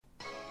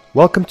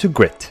Welcome to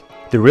Grit,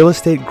 the Real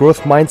Estate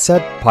Growth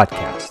Mindset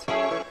podcast,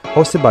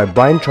 hosted by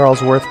Brian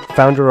Charlesworth,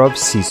 founder of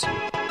Sisu.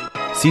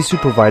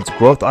 Sisu provides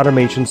growth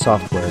automation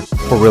software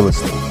for real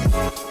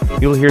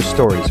estate. You'll hear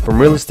stories from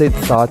real estate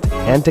thought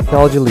and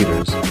technology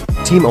leaders,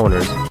 team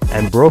owners,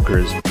 and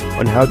brokers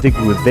on how they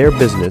grew their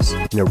business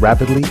in a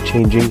rapidly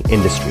changing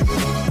industry.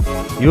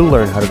 You'll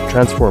learn how to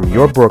transform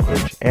your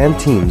brokerage and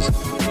teams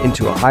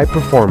into a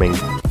high-performing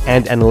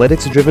and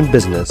analytics-driven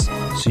business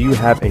so you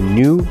have a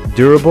new,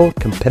 durable,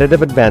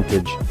 competitive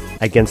advantage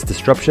against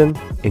disruption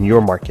in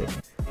your market.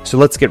 So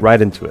let's get right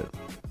into it.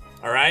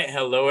 All right.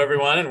 Hello,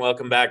 everyone, and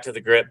welcome back to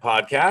the Grit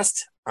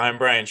Podcast. I'm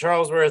Brian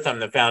Charlesworth. I'm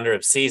the founder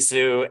of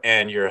Sisu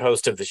and your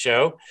host of the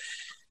show.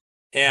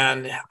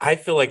 And I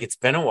feel like it's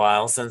been a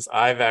while since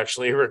I've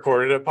actually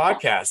recorded a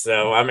podcast.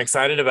 So I'm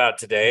excited about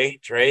today.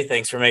 Trey,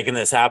 thanks for making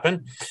this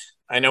happen.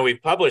 I know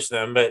we've published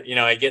them, but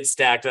I get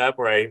stacked up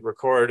where I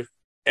record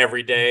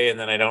every day and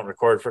then I don't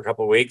record for a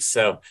couple of weeks.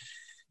 So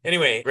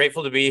anyway,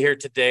 grateful to be here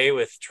today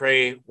with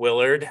Trey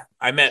Willard.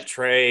 I met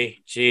Trey,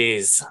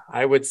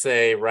 I would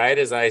say right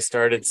as I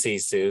started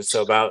Sisu.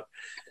 So about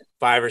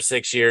 5 or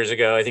 6 years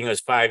ago, I think it was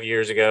 5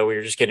 years ago, we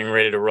were just getting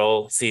ready to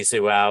roll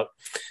Sisu out.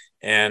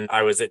 And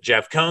I was at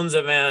Jeff Cohn's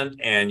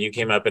event and you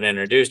came up and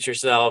introduced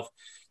yourself.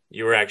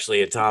 You were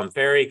actually a Tom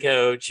Ferry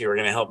coach. You were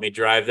going to help me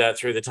drive that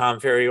through the Tom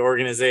Ferry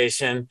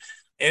organization.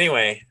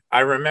 Anyway, I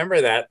remember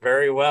that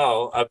very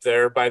well up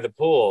there by the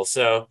pool.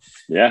 So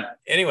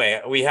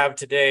anyway, we have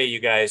today,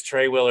 you guys,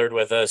 Trey Willard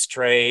with us.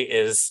 Trey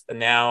is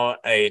now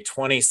a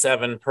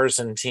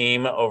 27-person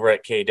team over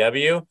at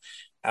KW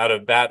out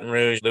of Baton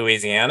Rouge,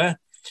 Louisiana,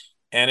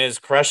 and is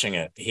crushing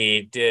it.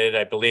 He did,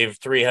 I believe,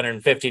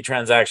 350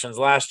 transactions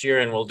last year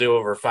and will do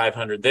over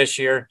 500 this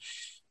year.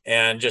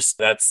 And just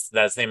that's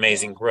the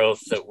amazing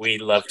growth that we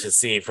love to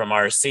see from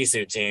our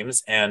Sisu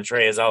teams. And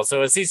Trey is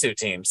also a Sisu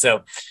team.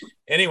 So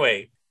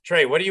anyway,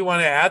 Trey, what do you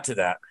want to add to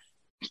that?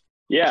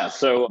 Yeah.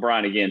 So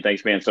Brian, again,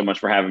 thanks, man, so much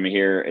for having me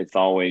here. It's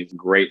always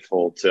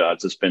grateful to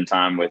spend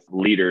time with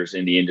leaders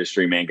in the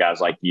industry, man,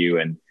 guys like you.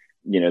 And,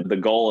 the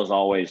goal is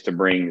always to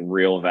bring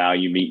real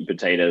value, meat and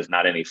potatoes,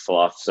 not any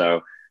fluff.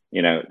 So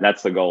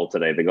that's the goal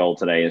today. The goal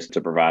today is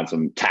to provide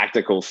some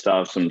tactical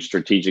stuff, some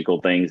strategical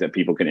things that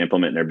people can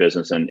implement in their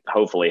business and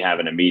hopefully have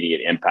an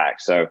immediate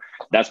impact. So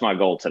that's my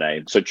goal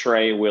today. So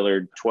Trey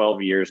Willard,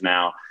 12 years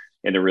now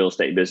in the real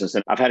estate business.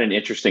 And I've had an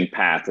interesting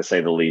path, to say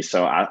the least.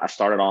 So I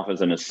started off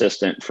as an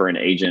assistant for an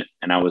agent,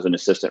 and I was an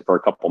assistant for a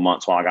couple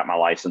months while I got my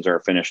license, or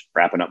finished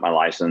wrapping up my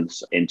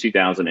license in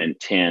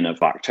 2010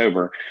 of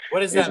October. What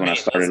does that mean?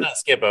 Let's not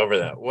skip over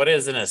that. What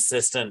is an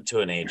assistant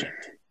to an agent?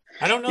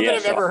 I don't know that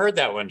I've ever heard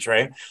that one,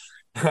 Trey.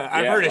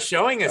 I've heard a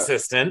showing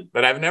assistant,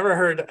 but I've never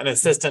heard an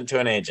assistant to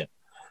an agent.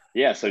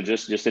 Yeah. So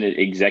just an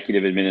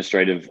executive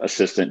administrative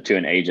assistant to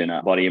an agent.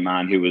 A buddy of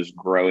mine who was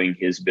growing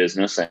his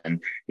business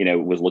and,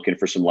 was looking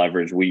for some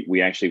leverage.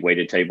 We actually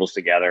waited tables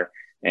together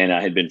and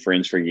had been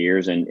friends for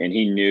years. And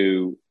he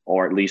knew,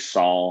 or at least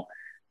saw,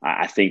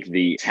 I think,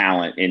 the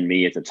talent in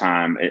me at the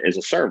time as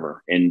a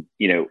server. And,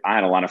 I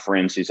had a lot of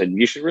friends who said,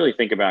 you should really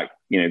think about,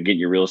 getting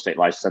your real estate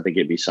license. I think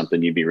it'd be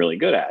something you'd be really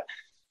good at.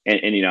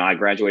 And I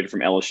graduated from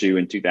LSU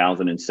in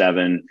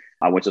 2007.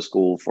 I went to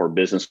school for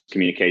business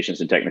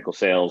communications and technical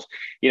sales,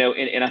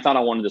 and I thought I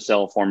wanted to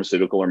sell a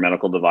pharmaceutical or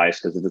medical device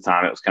because at the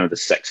time it was kind of the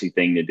sexy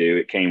thing to do.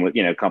 It came with,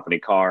 company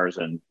cars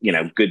and,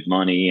 good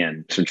money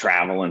and some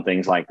travel and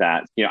things like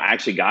that. I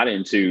actually got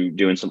into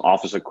doing some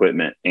office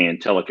equipment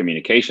and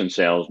telecommunication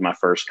sales my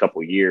first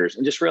couple of years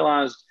and just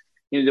realized,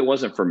 it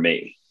wasn't for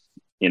me,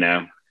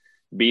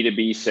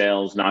 B2B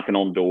sales, knocking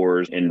on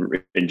doors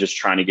and just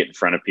trying to get in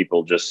front of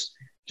people just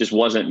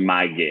wasn't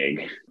my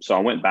gig. So I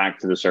went back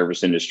to the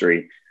service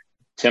industry.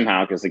 Tim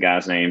Houck is the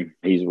guy's name.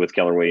 He's with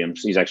Keller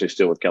Williams. He's actually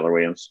still with Keller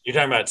Williams. You're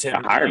talking about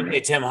Tim?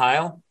 Tim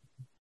Heil?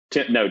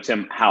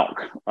 Tim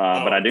Houck.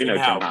 But I do know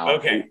Tim Houck.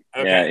 Okay.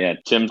 Yeah.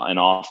 Tim in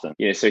Austin.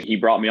 Yeah. So he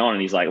brought me on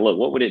and he's like, look,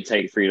 what would it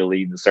take for you to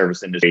leave the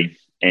service industry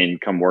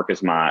and come work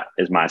as my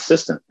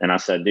assistant? And I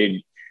said,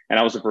 dude, and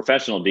I was a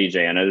professional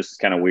DJ. I know this is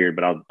kind of weird,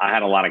 but I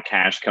had a lot of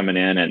cash coming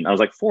in and I was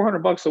like,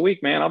 $400 a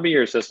week, man, I'll be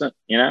your assistant,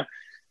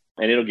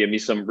 and it'll give me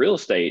some real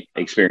estate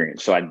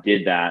experience. So I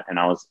did that. And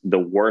I was the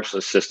worst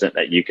assistant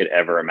that you could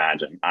ever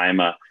imagine. I'm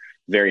a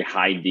very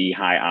high D,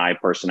 high I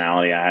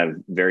personality. I have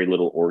very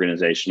little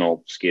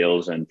organizational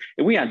skills. And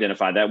we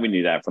identified that. We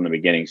knew that from the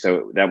beginning.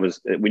 So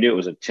we knew it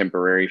was a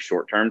temporary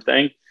short-term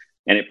thing.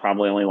 And it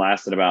probably only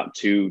lasted about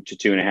 2 to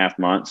 2.5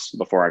 months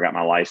before I got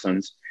my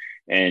license.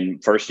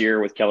 And first year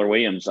with Keller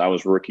Williams, I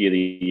was rookie of the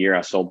year.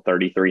 I sold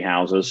 33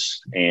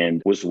 houses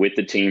and was with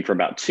the team for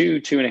about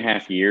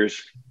 2.5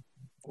 years.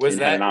 Was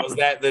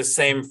that the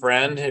same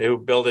friend who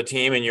built a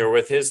team and you were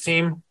with his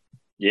team?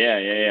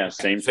 Yeah.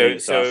 Same so team.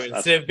 So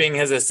instead of being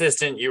his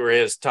assistant, you were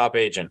his top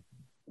agent.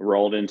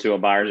 Rolled into a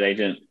buyer's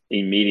agent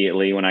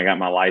immediately when I got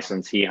my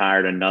license. He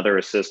hired another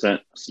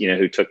assistant,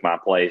 who took my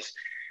place.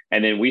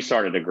 And then we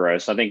started to grow.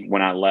 So I think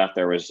when I left,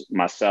 there was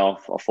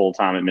myself, a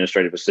full-time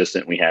administrative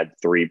assistant. We had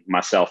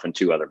myself and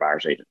 2 other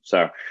buyer's agents.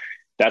 So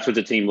that's what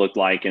the team looked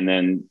like. And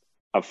then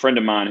a friend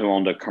of mine who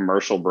owned a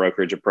commercial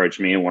brokerage approached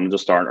me and wanted to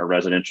start a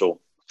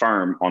residential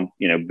firm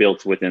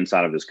built with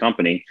inside of his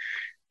company,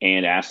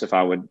 and asked if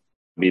I would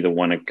be the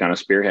one to kind of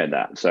spearhead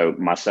that. So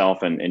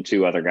myself and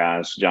two other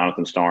guys,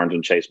 Jonathan Starnes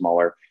and Chase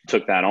Muller,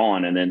 took that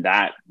on. And then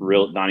that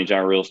Donnie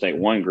Gyro Real Estate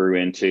One grew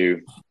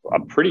into a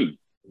pretty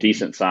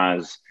decent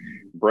size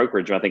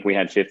brokerage. I think we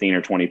had 15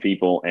 or 20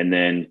 people. And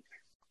then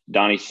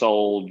Donnie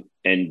sold,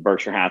 and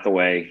Berkshire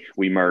Hathaway,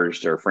 we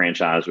merged or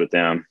franchised with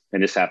them.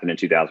 And this happened in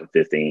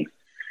 2015.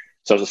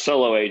 So I was a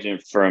solo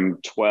agent from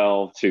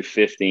 12 to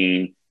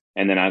 15.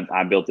 And then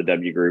I built the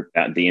W Group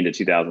at the end of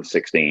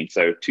 2016.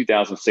 So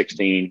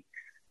 2016,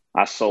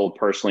 I sold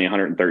personally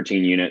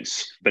 113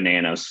 units,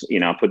 bananas.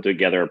 I put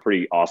together a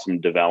pretty awesome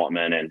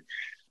development. And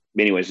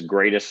anyways,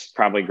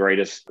 probably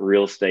greatest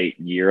real estate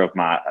year of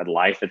my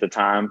life at the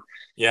time.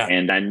 Yeah.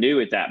 And I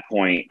knew at that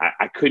point,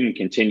 I couldn't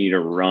continue to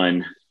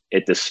run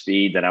at the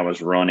speed that I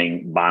was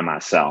running by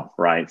myself.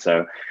 Right.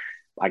 So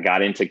I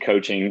got into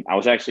coaching. I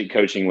was actually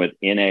coaching with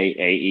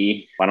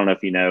NAAE. I don't know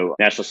if you know,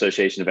 National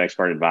Association of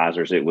Expert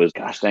Advisors. It was,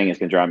 gosh dang, it's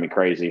going to drive me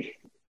crazy.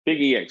 Big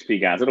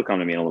EXP guys. It'll come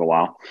to me in a little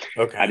while.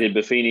 Okay. I did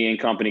Buffini and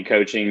Company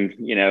coaching,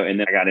 and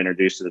then I got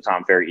introduced to the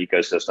Tom Ferry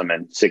ecosystem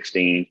in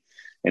 16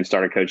 and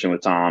started coaching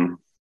with Tom.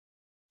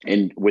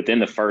 And within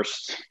the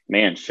first,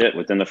 I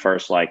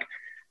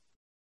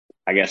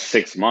guess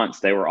 6 months,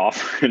 they were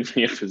offering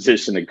me a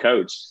position to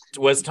coach.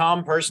 Was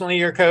Tom personally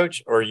your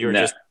coach, or you were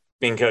just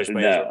being coached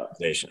by his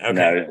organization? Okay.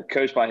 No,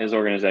 coached by his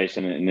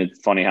organization. And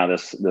it's funny how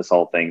this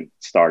whole thing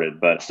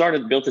started. But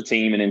built a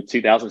team, and in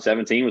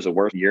 2017 was the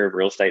worst year of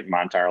real estate in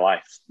my entire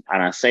life.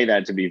 And I say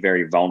that to be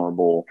very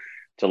vulnerable,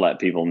 to let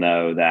people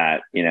know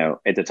that,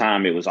 at the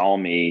time it was all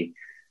me.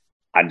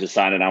 I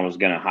decided I was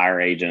going to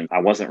hire agents. I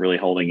wasn't really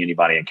holding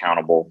anybody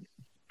accountable.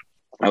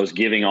 I was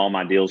giving all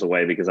my deals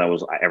away because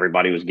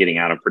everybody was getting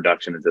out of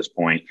production at this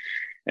point.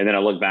 And then I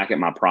look back at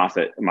my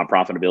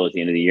profitability at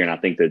the end of the year, and I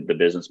think that the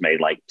business made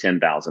like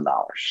 $10,000.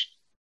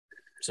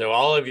 So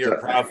all of your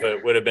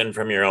profit would have been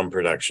from your own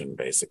production,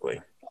 basically.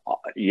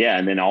 Yeah.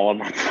 And then all of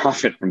my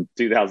profit from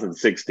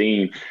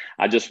 2016,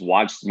 I just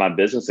watched my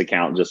business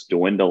account just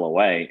dwindle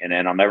away. And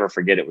then I'll never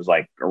forget, it was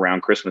like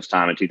around Christmas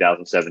time in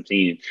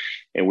 2017.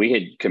 And we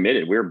had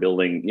committed, we were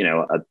building,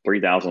 a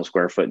 3,000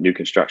 square foot new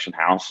construction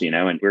house,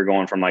 and we were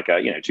going from like a,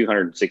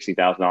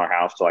 $260,000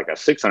 house to like a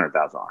 $600,000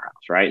 house.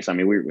 Right. So, I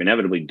mean, we were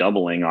inevitably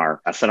doubling I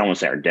don't want to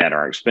say our debt,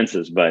 our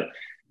expenses, but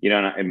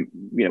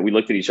we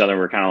looked at each other and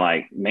we're kind of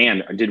like,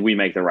 man, did we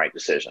make the right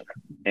decision?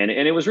 And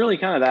it was really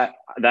kind of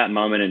that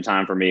moment in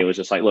time for me. It was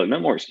just like, look, no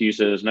more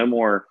excuses, no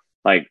more,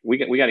 like, we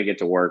got to get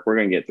to work. We're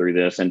going to get through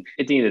this. And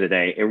at the end of the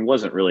day, it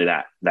wasn't really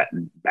that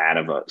bad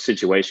of a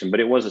situation, but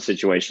it was a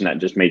situation that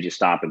just made you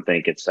stop and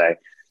think and say,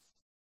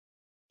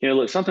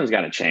 look, something's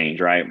got to change.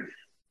 Right.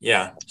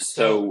 Yeah.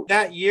 So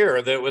that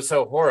year that was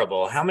so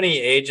horrible, how many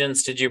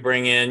agents did you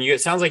bring in? It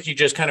sounds like you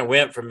just kind of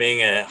went from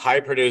being a high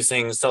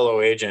producing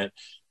solo agent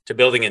to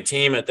building a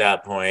team at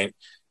that point.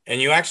 And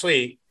you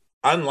actually,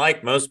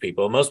 unlike most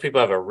people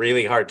have a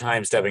really hard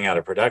time stepping out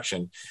of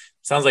production.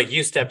 Sounds like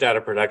you stepped out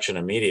of production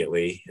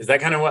immediately. Is that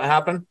kind of what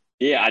happened?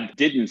 Yeah, I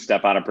didn't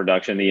step out of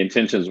production. The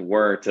intentions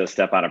were to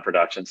step out of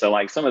production. So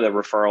like some of the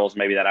referrals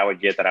maybe that I would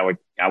get that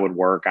I would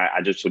work,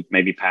 I just would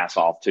maybe pass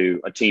off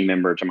to a team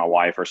member, to my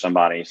wife or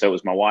somebody. So it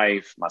was my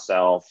wife,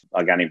 myself,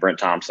 a guy named Brent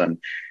Thompson,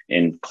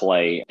 and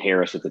Clay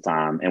Harris at the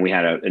time. And we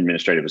had an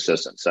administrative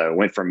assistant. So it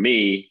went from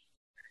me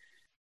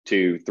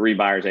to 3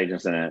 buyers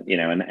agents and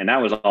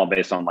that was all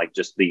based on like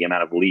just the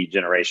amount of lead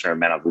generation or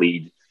amount of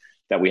lead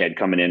that we had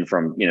coming in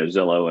from,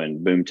 Zillow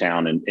and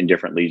Boomtown and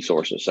different lead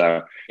sources.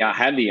 So yeah, I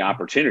had the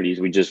opportunities.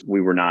 We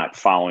were not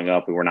following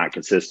up. We were not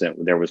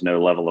consistent. There was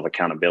no level of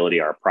accountability.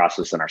 Our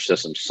process and our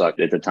system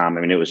sucked at the time.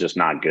 I mean, it was just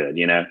not good.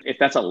 If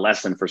that's a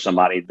lesson for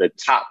somebody, the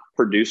top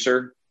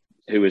producer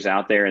who is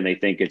out there and they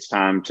think it's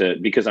time to,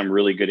 because I'm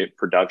really good at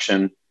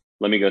production,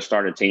 let me go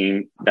start a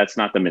team. That's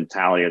not the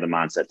mentality or the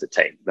mindset to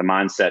take. The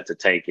mindset to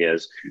take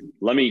is,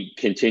 let me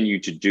continue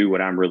to do what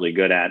I'm really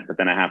good at, but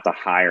then I have to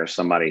hire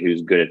somebody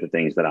who's good at the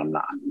things that I'm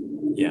not.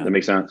 Yeah. That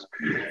makes sense?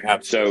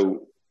 Absolutely.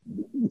 So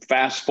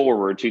fast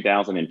forward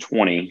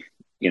 2020,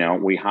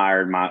 I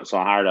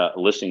hired a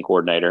listing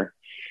coordinator,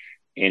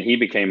 and he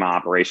became my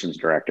operations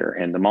director.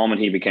 And the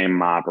moment he became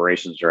my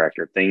operations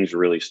director, things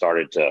really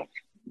started to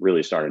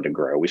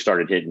grow. We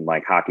started hitting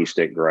like hockey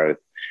stick growth.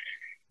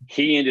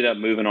 He ended up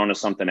moving on to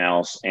something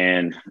else.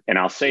 And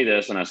I'll say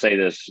this, and I say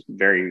this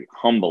very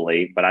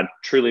humbly, but I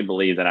truly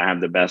believe that I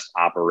have the best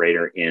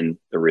operator in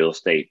the real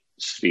estate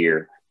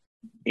sphere.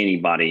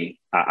 Anybody,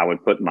 I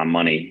would put my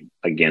money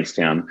against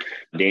him.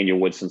 Daniel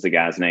Woodson's the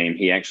guy's name.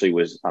 He actually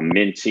was a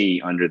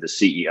mentee under the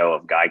CEO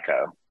of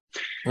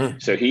Geico.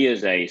 So he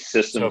is a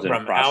systems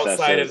and processes.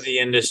 Outside of the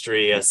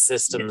industry, a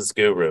systems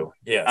guru.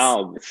 Yes.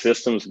 Oh,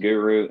 systems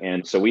guru.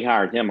 And so we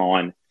hired him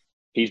on.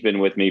 He's been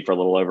with me for a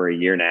little over a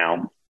year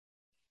now.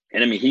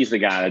 And I mean, he's the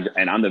guy,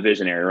 and I'm the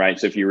visionary, right?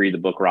 So if you read the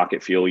book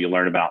Rocket Fuel, you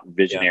learn about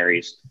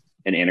visionaries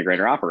and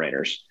integrator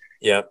operators.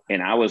 Yep.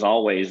 And I was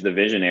always the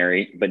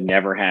visionary, but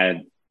never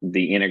had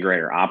the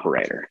integrator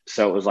operator.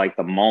 So it was like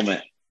the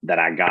moment that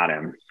I got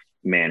him,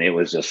 man, it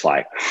was just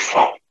like,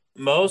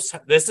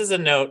 this is a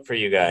note for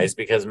you guys,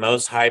 because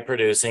most high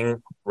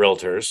producing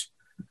realtors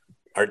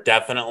are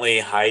definitely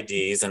high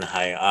D's and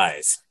high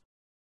I's,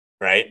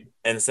 right?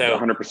 And so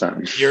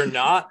 100%. You're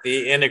not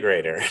the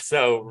integrator.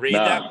 So read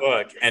that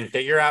book and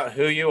figure out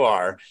who you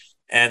are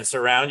and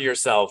surround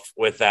yourself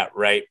with that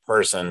right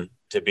person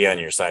to be on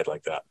your side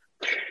like that.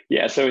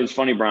 Yeah. So it's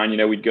funny, Brian,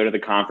 we'd go to the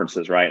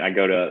conferences, right? I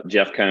go to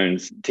Jeff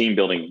Cohn's team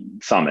building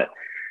summit.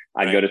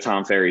 I'd go to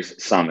Tom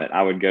Ferry's summit.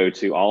 I would go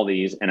to all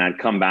these and I'd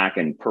come back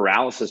and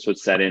paralysis would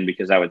set in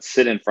because I would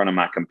sit in front of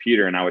my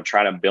computer and I would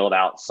try to build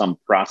out some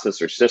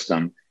process or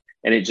system,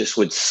 and it just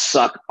would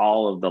suck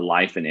all of the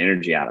life and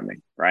energy out of me,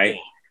 right?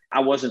 I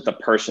wasn't the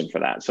person for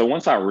that. So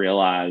once I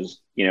realized,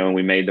 and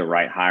we made the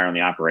right hire on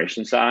the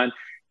operations side,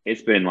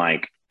 it's been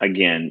like,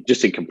 again,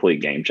 just a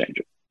complete game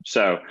changer.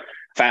 So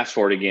fast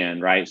forward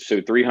again, right? So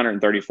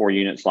 334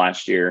 units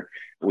last year.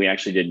 We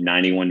actually did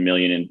 91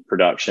 million in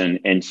production.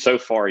 And so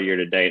far year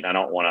to date, I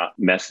don't want to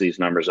mess these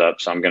numbers up,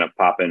 so I'm going to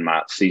pop in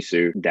my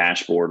Sisu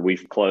dashboard.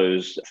 We've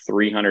closed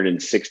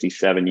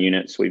 367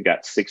 units. We've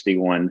got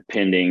 61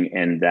 pending,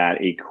 and that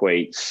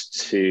equates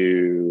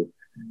to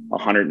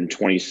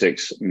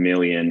 126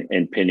 million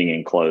in pending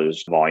and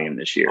closed volume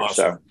this year.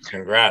 Awesome. So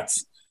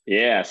congrats.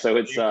 Yeah. So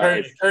it's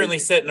currently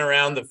sitting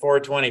around the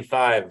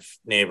 425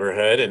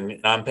 neighborhood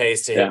and on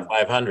pace to hit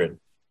 500.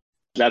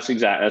 That's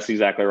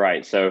exactly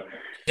right. So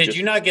did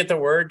you not get the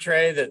word,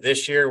 Trey, that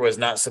this year was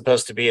not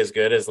supposed to be as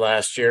good as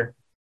last year?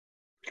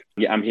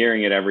 Yeah, I'm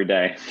hearing it every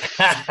day.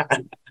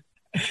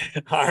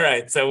 All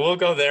right. So we'll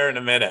go there in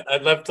a minute.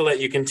 I'd love to let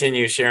you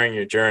continue sharing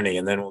your journey,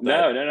 and then we'll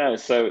No.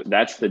 So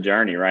that's the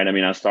journey, right? I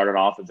mean, I started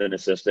off as an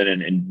assistant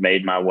and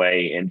made my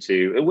way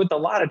into with a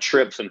lot of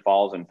trips and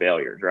falls and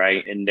failures,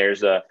 right? And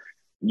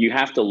you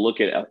have to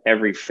look at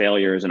every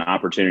failure as an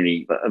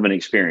opportunity of an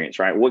experience,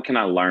 right? What can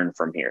I learn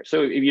from here?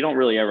 So if you don't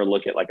really ever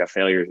look at like a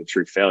failure as a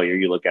true failure,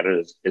 you look at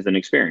it as an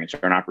experience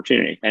or an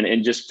opportunity.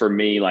 And just for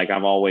me, like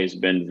I've always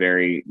been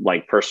very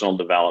like personal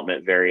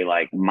development, very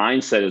like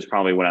mindset is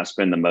probably what I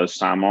spend the most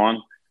time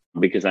on,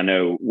 because I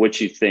know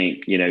what you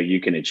think, you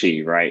can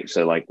achieve, right?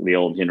 So like the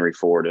old Henry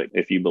Ford,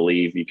 if you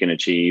believe you can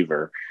achieve,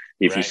 or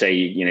if you say,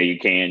 you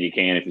can, you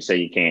can. If you say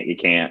you can't, you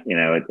can't.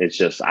 It's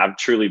just, I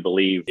truly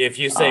believe. If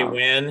you say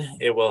when,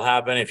 it will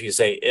happen. If you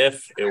say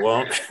if, it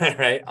won't,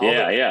 right?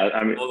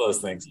 I mean, all those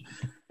things.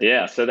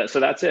 Yeah. So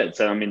that's it.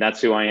 So, I mean, that's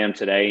who I am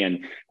today.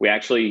 And we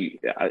actually,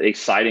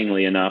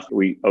 excitingly enough,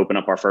 we open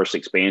up our first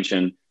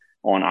expansion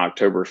on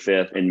October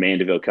 5th in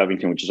Mandeville,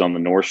 Covington, which is on the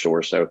North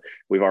Shore. So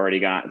we've already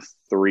got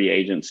 3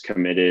 agents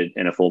committed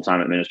and a full-time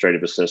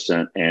administrative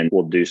assistant, and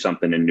we'll do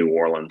something in New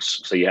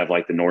Orleans. So you have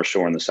like the North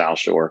Shore and the South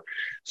Shore.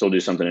 So we'll do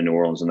something in New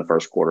Orleans in the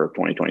first quarter of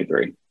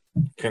 2023.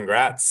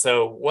 Congrats.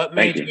 So what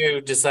made you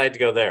decide to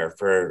go there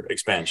for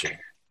expansion?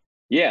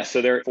 Yeah.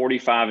 So they're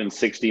 45 and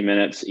 60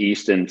 minutes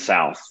east and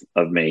south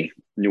of me.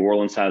 New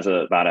Orleans has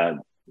about a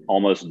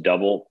almost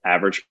double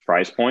average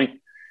price point.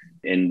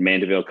 In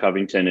Mandeville,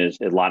 Covington is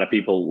a lot of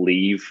people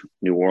leave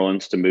New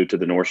Orleans to move to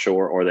the North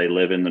Shore, or they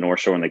live in the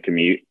North Shore and they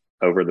commute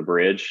over the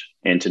bridge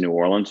into New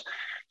Orleans.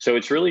 So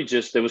it's really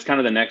just, it was kind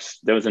of the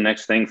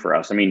next thing for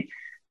us. I mean,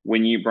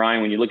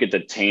 Brian, when you look at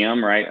the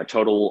TAM, right, a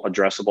total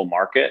addressable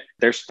market,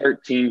 there's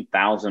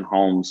 13,000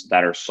 homes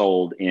that are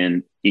sold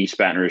in East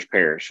Baton Rouge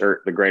Parish,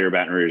 or the greater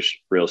Baton Rouge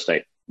real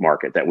estate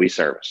market that we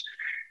service.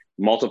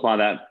 Multiply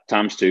that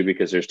times 2,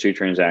 because there's 2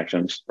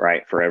 transactions,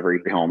 right, for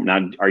every home. Now,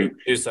 are you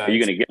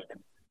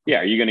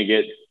going to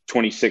get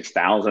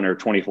 26,000 or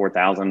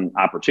 24,000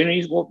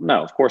 opportunities? Well,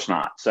 no, of course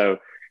not. So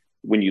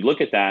when you look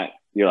at that,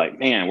 you're like,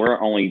 man,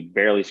 we're only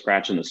barely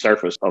scratching the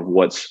surface of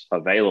what's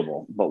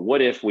available. But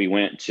what if we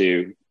went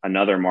to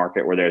another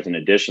market where there's an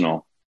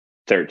additional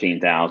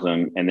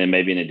 13,000 and then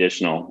maybe an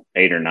additional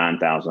 8,000 or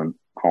 9,000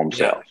 home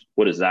sales?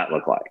 What does that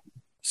look like?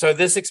 So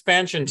this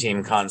expansion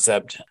team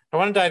concept, I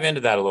want to dive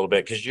into that a little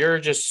bit, because you're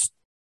just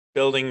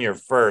building your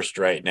first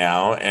right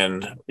now.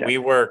 And we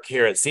work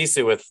here at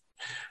Sisu with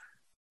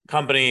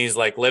companies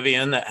like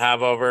Livian that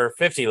have over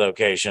 50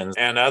 locations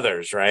and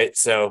others, right?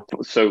 So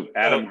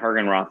Adam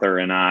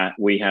Hergenrother and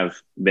we have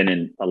been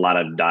in a lot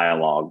of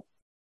dialogue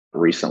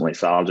recently.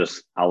 So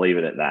I'll leave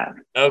it at that.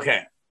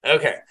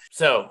 Okay.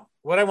 So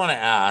what I want to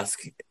ask,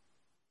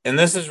 and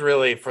this is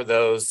really for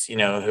those,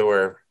 who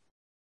are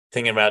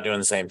thinking about doing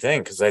the same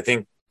thing, because I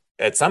think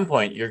at some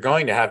point you're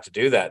going to have to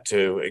do that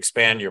to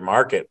expand your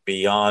market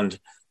beyond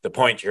the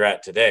point you're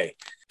at today.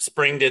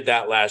 Spring did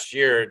that last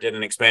year, did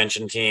an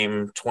expansion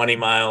team 20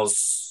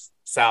 miles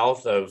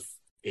south of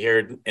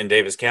here in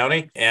Davis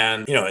County.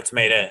 And, it's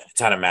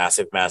had a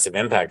massive, massive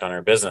impact on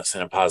her business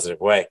in a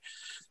positive way.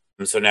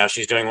 And so now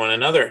she's doing one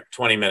another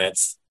 20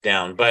 minutes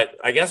down. But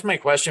I guess my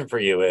question for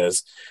you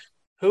is,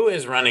 who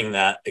is running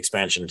that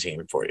expansion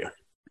team for you?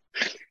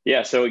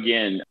 Yeah. So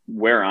again,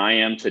 where I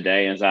am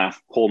today, as I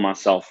pull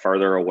myself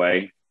further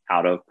away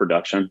out of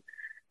production,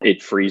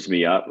 it frees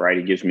me up, right?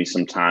 It gives me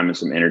some time and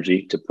some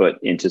energy to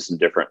put into some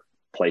different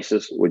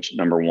places, which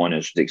number one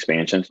is the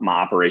expansion. My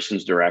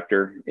operations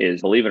director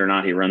is, believe it or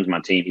not, he runs my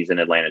team. He's in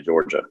Atlanta,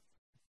 Georgia.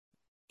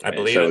 I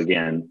believe so it.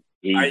 Again,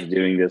 He's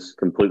doing this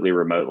completely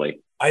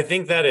remotely. I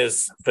think that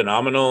is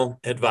phenomenal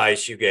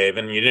advice you gave,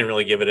 and you didn't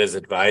really give it as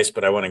advice,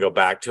 but I want to go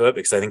back to it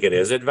because I think it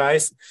is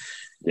advice.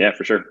 Yeah,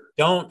 for sure.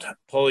 Don't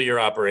pull your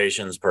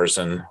operations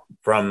person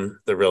from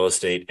the real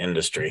estate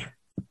industry.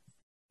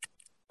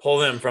 Pull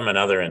them from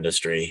another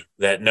industry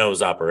that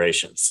knows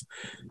operations.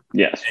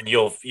 Yes. And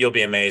you'll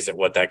be amazed at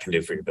what that can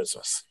do for your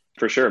business.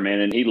 For sure, man.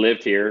 And he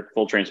lived here,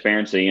 full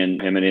transparency,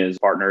 and him and his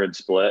partner had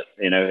split,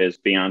 his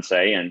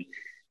fiance, and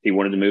he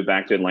wanted to move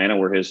back to Atlanta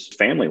where his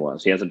family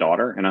was. He has a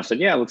daughter. And I said,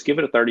 yeah, let's give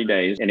it a 30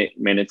 days. And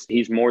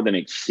he's more than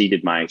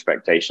exceeded my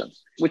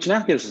expectations, which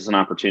now gives us an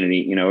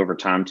opportunity, over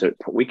time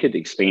we could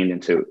expand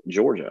into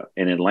Georgia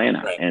and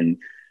Atlanta. Right. And,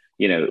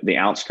 the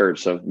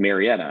outskirts of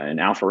Marietta and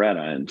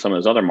Alpharetta and some of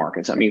those other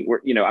markets. I mean,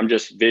 I'm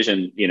just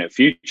vision,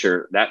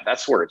 future,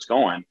 that's where it's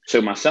going.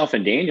 So myself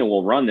and Daniel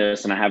will run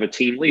this, and I have a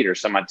team leader.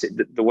 So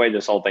the way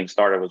this whole thing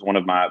started was one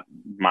of my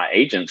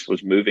agents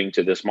was moving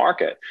to this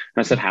market. And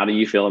I said, how do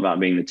you feel about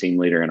being the team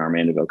leader in our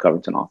Mandeville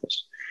Covington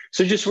office?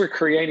 So just we're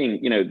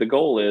creating, the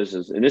goal is,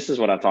 and this is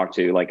what I talked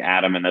to like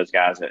Adam and those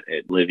guys at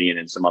Livian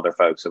and some other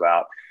folks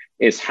about,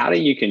 is how do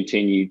you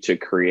continue to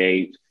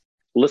create,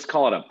 let's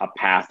call it a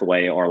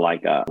pathway or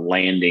like a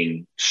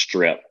landing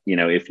strip,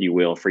 if you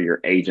will, for your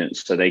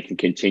agents so they can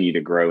continue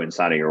to grow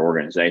inside of your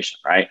organization,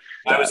 right?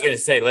 I was going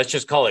to say, let's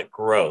just call it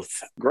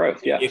growth.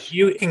 Growth, yeah. If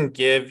you can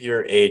give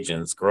your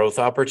agents growth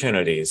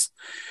opportunities,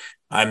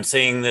 I'm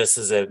seeing this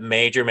as a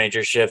major,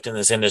 major shift in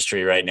this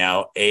industry right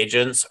now.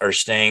 Agents are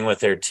staying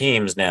with their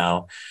teams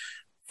now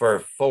for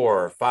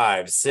 4,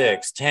 5,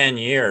 6, 10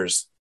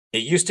 years.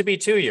 It used to be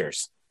 2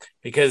 years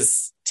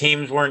because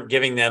teams weren't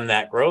giving them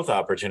that growth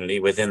opportunity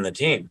within the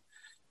team.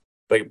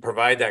 But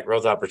provide that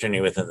growth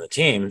opportunity within the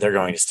team, they're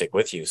going to stick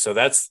with you. So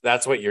that's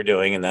what you're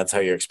doing, and that's how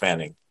you're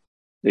expanding.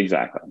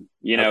 Exactly.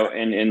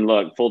 And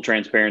look, full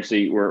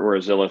transparency, we're a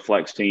Zillow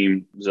Flex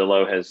team.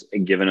 Zillow has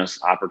given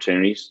us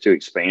opportunities to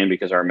expand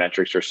because our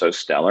metrics are so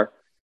stellar.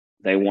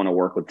 They want to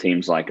work with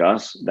teams like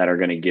us that are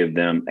going to give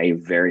them a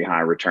very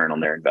high return on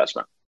their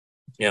investment.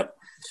 Yep.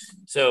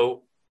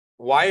 So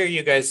why are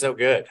you guys so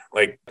good?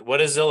 Like, what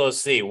does Zillow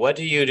see? What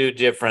do you do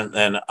different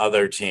than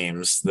other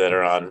teams that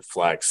are on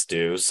Flex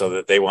do so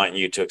that they want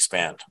you to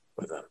expand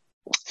with them?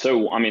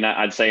 So, I mean,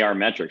 I'd say our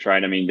metrics,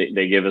 right? I mean,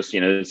 they give us,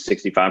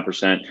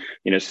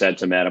 65%, set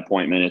to met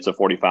appointment. It's a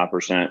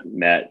 45%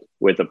 met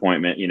with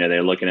appointment.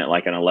 They're looking at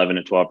like an 11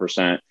 to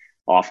 12%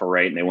 offer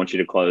rate, and they want you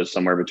to close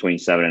somewhere between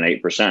 7 and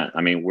 8%. I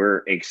mean,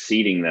 we're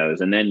exceeding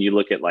those. And then you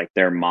look at like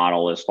their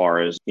model as far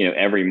as,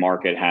 every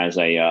market has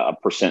a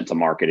percent to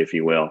market, if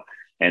you will.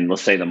 And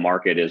let's say the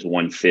market is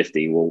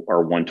 150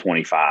 or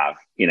 125,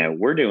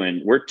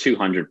 we're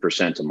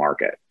 200% to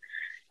market.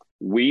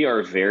 We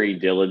are very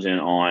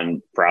diligent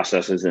on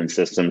processes and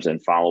systems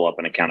and follow-up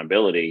and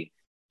accountability.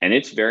 And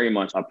it's very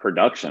much a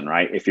production,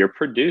 right? If you're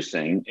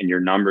producing and your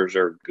numbers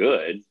are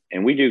good,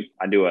 and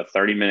I do a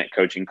 30-minute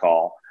coaching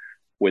call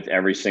with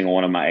every single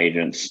one of my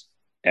agents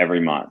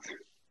every month.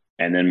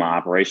 And then my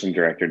operations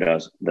director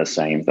does the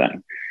same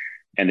thing.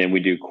 And then we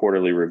do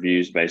quarterly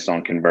reviews based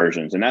on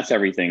conversions. And that's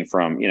everything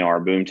from, our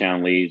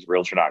Boomtown leads,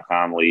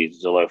 Realtor.com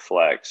leads, Zillow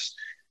Flex,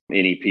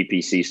 any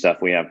PPC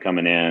stuff we have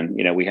coming in.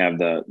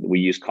 We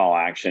use call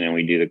action, and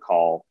we do the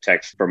call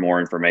text for more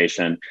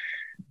information.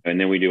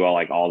 And then we do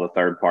all the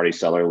third-party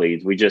seller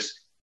leads.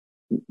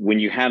 When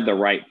you have the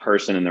right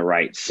person in the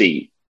right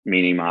seat,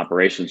 meaning my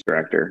operations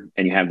director,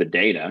 and you have the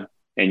data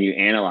and you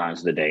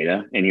analyze the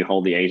data and you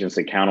hold the agents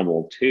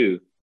accountable to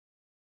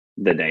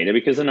the data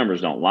because the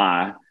numbers don't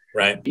lie.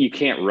 Right. You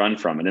can't run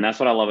from it. And that's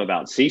what I love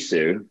about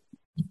Sisu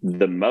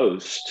the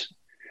most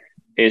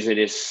is it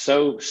is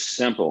so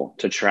simple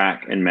to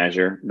track and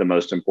measure the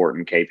most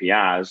important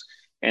KPIs.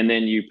 And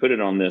then you put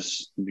it on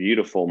this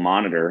beautiful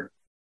monitor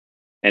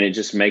and it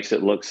just makes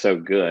it look so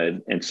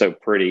good and so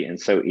pretty and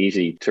so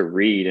easy to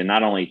read. And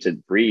not only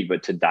to read,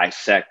 but to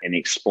dissect and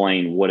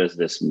explain, what does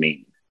this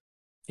mean?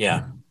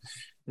 Yeah.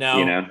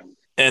 Now,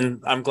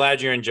 and I'm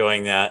glad you're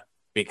enjoying that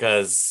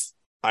because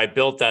I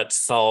built that to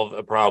solve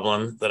a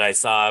problem that I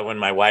saw when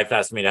my wife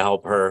asked me to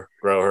help her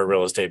grow her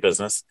real estate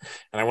business.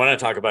 And I want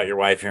to talk about your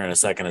wife here in a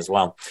second as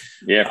well.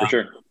 Yeah, for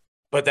sure.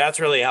 But that's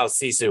really how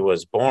Sisu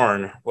was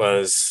born.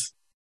 Was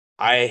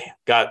I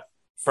got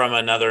from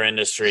another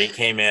industry,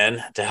 came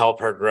in to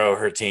help her grow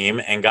her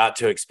team and got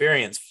to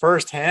experience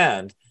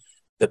firsthand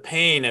the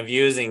pain of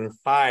using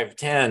 5,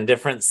 10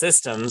 different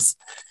systems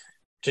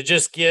to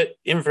just get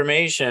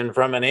information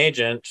from an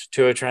agent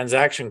to a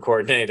transaction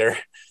coordinator.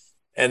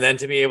 And then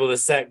to be able to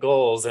set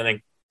goals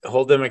and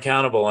hold them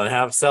accountable and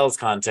have sales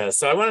contests.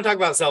 So I want to talk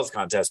about sales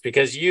contests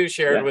because you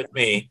shared with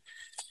me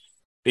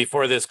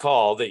before this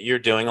call that you're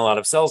doing a lot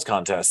of sales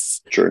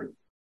contests. Sure.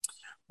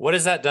 What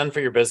has that done for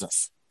your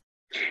business?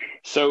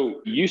 So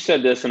you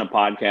said this in a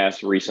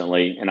podcast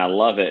recently, and I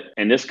love it.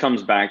 And this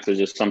comes back to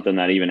just something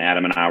that even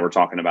Adam and I were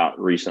talking about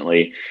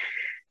recently.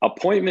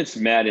 Appointments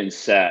met and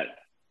set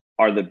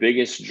are the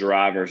biggest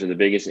drivers or the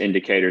biggest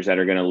indicators that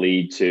are going to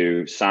lead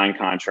to signed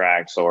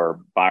contracts or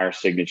buyer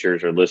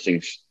signatures or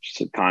listing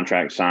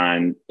contracts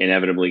signed,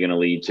 inevitably going to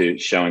lead to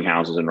showing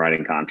houses and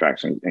writing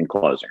contracts and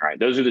closing, right?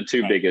 Those are the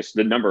two biggest.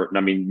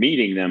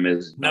 Meeting them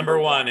is number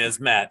one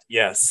is met.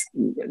 Yes.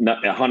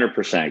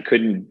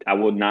 100%. I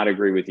would not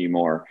agree with you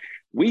more.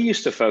 We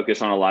used to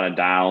focus on a lot of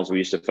dials. We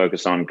used to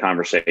focus on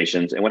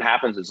conversations. And what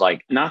happens is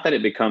like, not that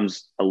it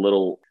becomes a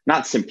little,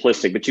 not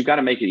simplistic, but you've got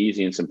to make it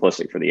easy and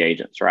simplistic for the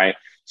agents, right?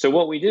 So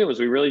what we did was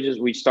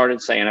we started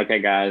saying,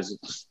 okay, guys,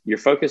 you're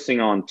focusing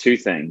on two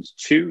things,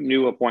 2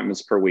 new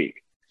appointments per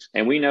week.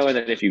 And we know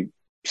that if you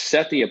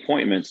set the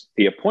appointments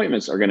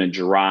are going to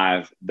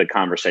drive the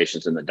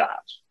conversations and the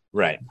dials.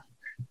 Right.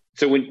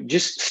 So when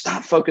just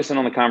stop focusing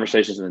on the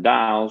conversations and the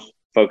dials,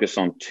 focus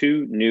on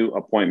 2 new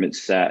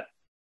appointments set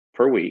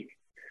per week,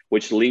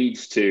 which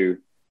leads to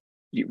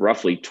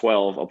roughly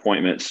 12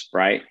 appointments,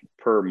 right,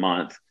 per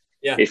month.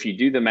 Yeah. If you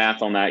do the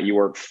math on that, you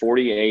work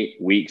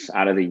 48 weeks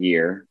out of the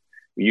year.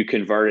 You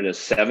convert it as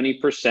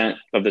 70%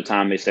 of the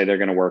time they say they're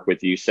going to work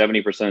with you,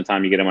 70% of the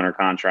time you get them under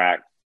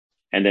contract,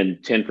 and then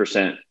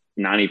 10%,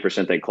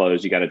 90% they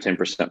close, you got a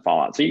 10%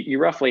 fallout. So you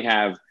roughly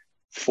have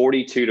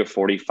 42 to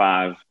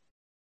 45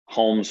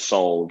 homes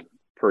sold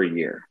per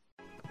year.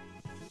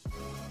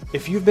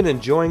 If you've been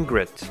enjoying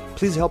Grit,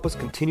 please help us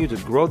continue to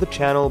grow the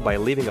channel by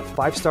leaving a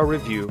 5-star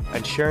review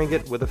and sharing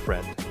it with a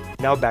friend.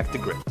 Now back to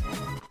Grit.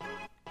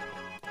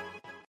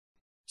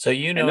 So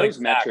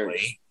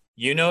exactly.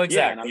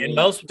 And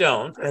most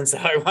don't. And so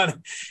I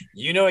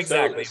know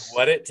exactly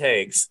what it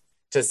takes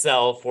to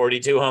sell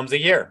 42 homes a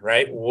year,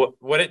 right?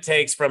 What it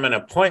takes from an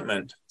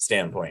appointment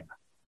standpoint.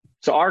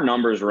 So our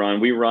numbers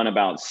we run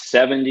about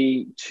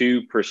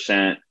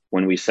 72%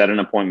 when we set an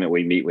appointment,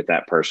 we meet with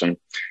that person.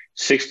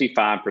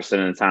 65%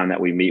 of the time that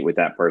we meet with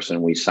that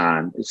person, we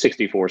sign.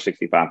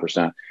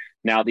 65%.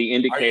 Now, the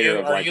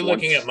indicator are you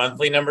looking at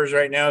monthly numbers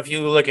right now? If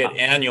you look at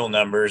annual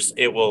numbers,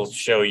 it will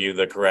show you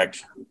the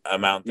correct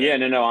amount. Yeah,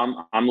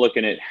 no. I'm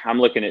looking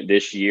at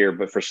this year,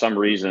 but for some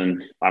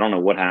reason, I don't know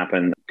what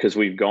happened because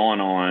we've gone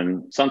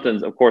on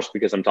something, of course,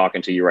 because I'm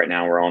talking to you right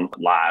now, we're on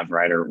live,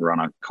 right? Or we're on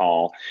a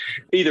call.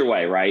 Either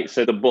way, right?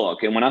 So the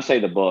book, and when I say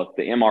the book,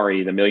 the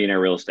MRE, the Millionaire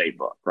Real Estate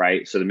book,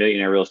 right? So the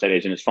Millionaire Real Estate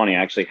Agent, it's funny,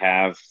 I actually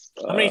have.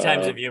 How many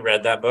times have you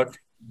read that book?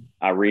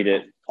 I read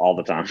it all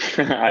the time.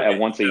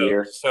 Once a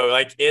year. So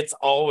like it's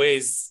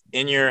always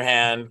in your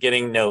hand,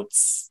 getting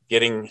notes,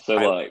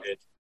 highlighted.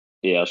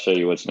 I'll show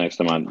you what's next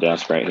to my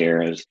desk right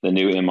here is the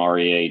new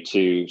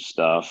MREA2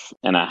 stuff.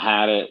 And I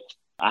had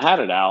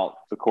it out.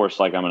 Of course,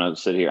 like I'm going to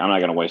sit here. I'm not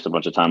going to waste a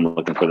bunch of time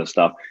looking for this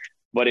stuff.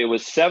 But it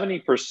was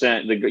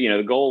 70%.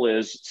 The goal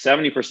is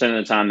 70% of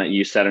the time that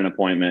you set an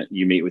appointment,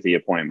 you meet with the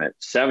appointment.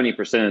 70%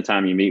 of the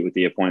time you meet with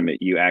the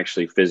appointment, you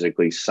actually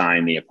physically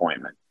sign the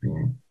appointment.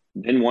 Mm-hmm.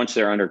 Then once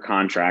they're under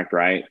contract,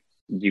 right,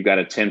 you've got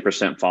a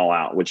 10%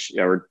 fallout,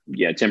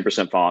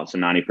 10% fallout to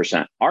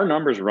 90%. Our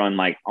numbers run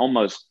like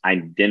almost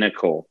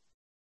identical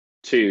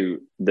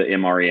to the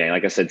MREA.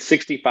 Like I said,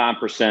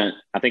 65%,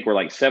 I think we're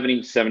like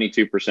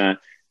 72%,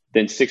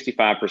 then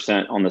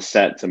 65% on the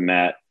set to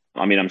met.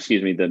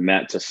 The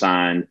met to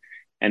sign.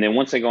 And then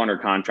once they go under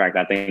contract,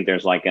 I think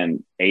there's like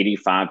an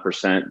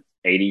 85%,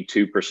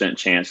 82%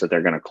 chance that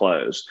they're going to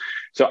close.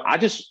 So I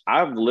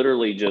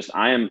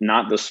am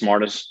not the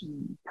smartest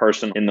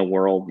person in the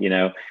world.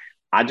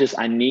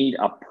 I need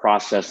a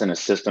process and a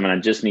system, and I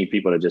just need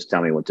people to just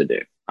tell me what to do.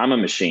 I'm a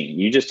machine.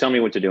 You just tell me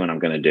what to do and I'm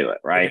going to do it.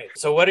 Right. Okay.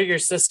 So what are your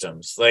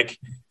systems? Like,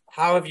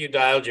 how have you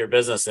dialed your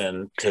business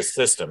into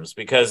systems?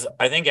 Because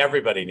I think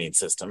everybody needs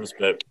systems,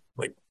 but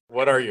like,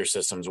 what are your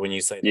systems when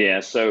you say that? Yeah,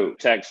 so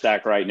tech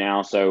stack right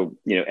now. So,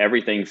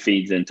 everything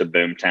feeds into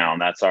Boomtown.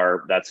 That's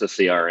a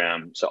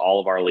CRM. So all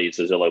of our leads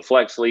is Zillow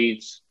Flex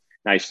leads.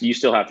 Now, you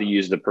still have to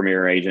use the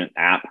Premier Agent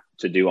app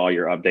to do all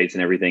your updates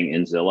and everything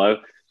in Zillow,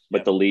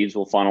 but the leads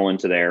will funnel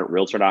into there.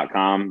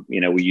 Realtor.com,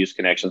 we use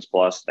Connections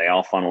Plus. They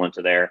all funnel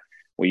into there.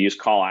 We use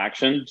Call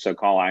Action. So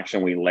Call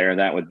Action, we layer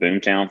that with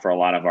Boomtown for a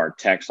lot of our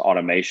text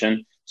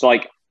automation. So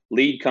like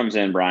lead comes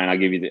in, Brian, I'll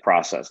give you the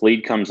process.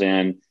 Lead comes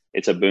in.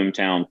 It's a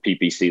Boomtown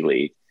PPC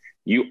lead.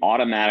 You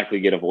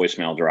automatically get a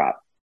voicemail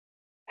drop.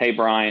 Hey,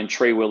 Brian,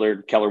 Trey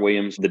Willard, Keller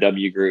Williams, the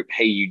W Group.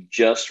 Hey, you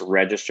just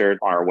registered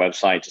on our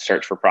website to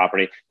search for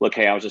property. Look,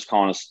 hey, I was just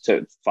calling us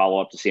to follow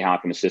up to see how I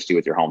can assist you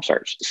with your home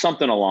search.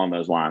 Something along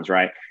those lines,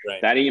 right?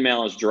 That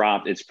email is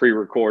dropped. It's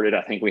pre-recorded.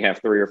 I think we have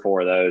 3 or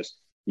 4 of those.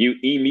 You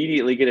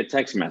immediately get a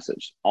text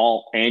message.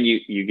 And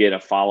you get a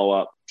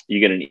follow-up. You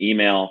get an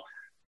email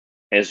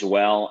as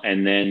well.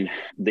 And then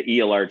the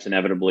e-alerts,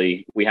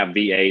 inevitably, we have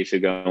VAs who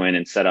go in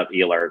and set up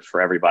e-alerts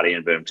for everybody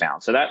in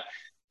Boomtown. So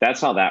that's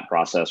how that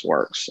process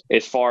works.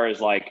 As far as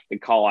like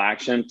Call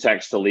Action,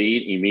 text to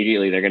lead,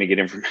 immediately they're going to get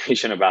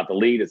information about the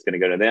lead. It's going to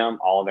go to them.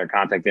 All of their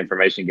contact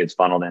information gets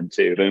funneled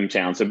into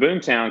Boomtown. So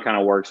Boomtown kind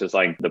of works as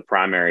like the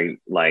primary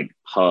like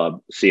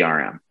hub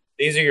CRM.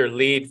 These are your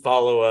lead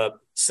follow-up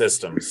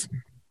systems.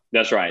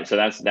 That's right. So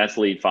that's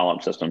lead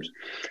follow-up systems.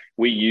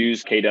 We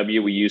use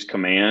KW, we use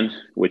Command,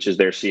 which is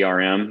their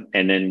CRM.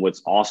 And then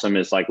what's awesome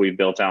is like we've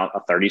built out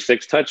a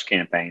 36 touch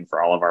campaign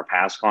for all of our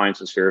past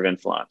clients in Sphere of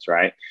Influence,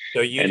 right?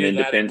 So you do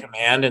that in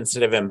Command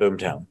instead of in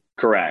Boomtown?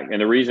 Correct. And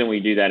the reason we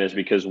do that is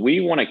because we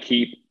want to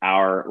keep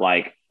our,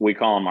 like, we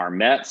call them our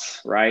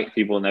METs, right?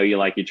 People know you,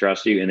 like you,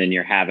 trust you, and then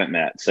your haven't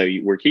met. So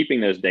we're keeping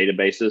those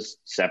databases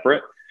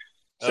separate.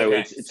 So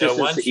okay. it's just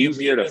once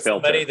easier to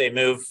filter. Somebody, they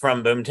move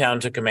from Boomtown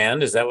to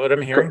Command. Is that what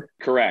I'm hearing?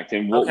 Correct.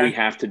 And what we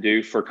have to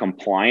do for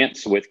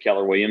compliance with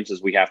Keller Williams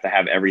is we have to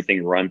have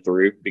everything run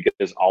through,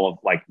 because all of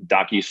like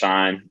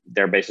DocuSign,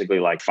 they're basically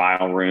like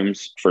file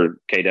rooms for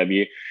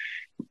KW.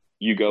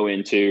 You go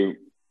into,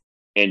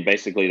 and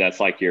basically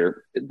that's like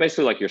your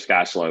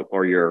SkySlope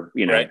or your,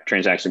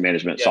 transaction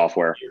management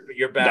software,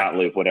 your back,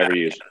 .loop, whatever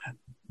you use.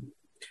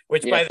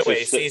 Which, by the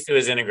way, Sisu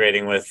is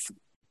integrating with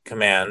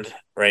Command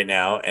right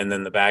now, and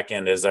then the back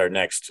end is our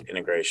next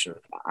integration.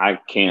 I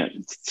can't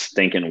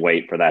stinking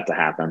wait for that to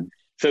happen.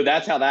 So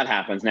that's how that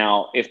happens.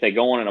 Now, if they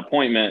go on an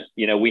appointment,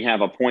 we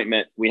have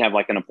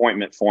like an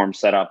appointment form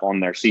set up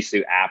on their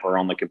Sisu app or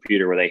on the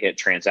computer where they hit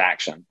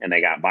transaction, and they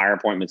got buyer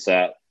appointment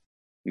set,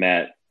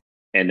 met,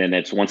 and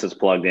then once it's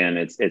plugged in,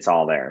 it's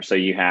all there. So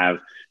you have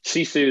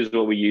Sisu is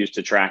what we use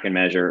to track and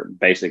measure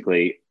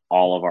basically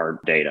all of our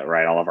data,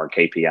 right? All of our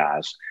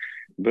KPIs.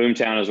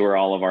 Boomtown is where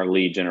all of our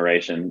lead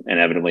generation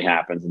inevitably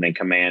happens. And then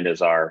Command is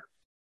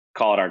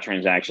call it our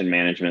transaction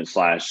management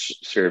 /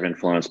 Sphere of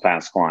Influence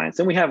past clients.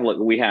 And we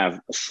have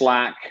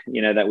Slack,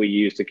 that we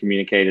use to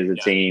communicate as a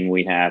team.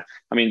 We have,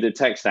 the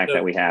tech stack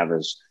that we have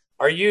is.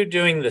 Are you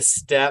doing the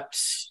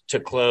steps to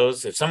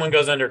close? If someone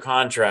goes under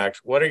contract,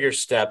 what are your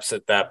steps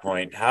at that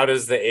point? How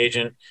does the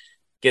agent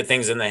get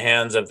things in the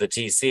hands of the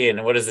TC,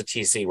 and what does the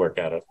TC work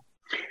out of?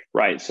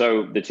 Right.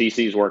 So the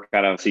TCs work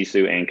out of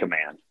Sisu and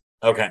Command.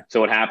 Okay. So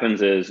what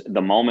happens is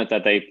the moment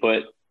that they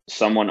put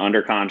someone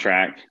under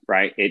contract,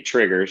 right, it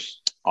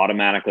triggers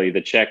automatically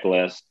the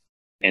checklist,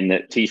 and the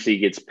TC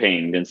gets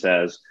pinged and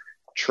says,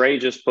 Trey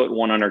just put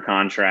one under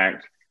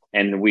contract.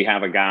 And we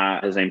have a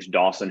guy, his name's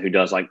Dawson, who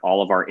does like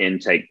all of our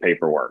intake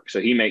paperwork. So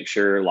he makes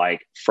sure,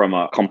 like, from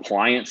a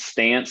compliance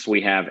stance,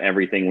 we have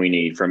everything we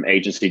need, from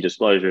agency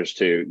disclosures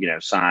to,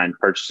 signed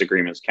purchase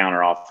agreements,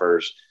 counter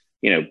offers,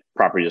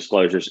 property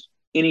disclosures,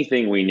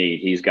 anything we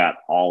need. He's got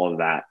all of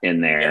that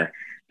in there. Yeah.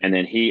 And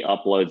then he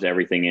uploads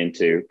everything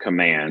into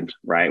Command,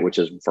 right, which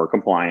is for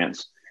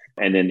compliance.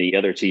 And then the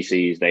other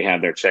TCs, they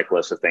have their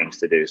checklist of things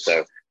to do.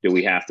 So do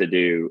we have to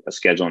do a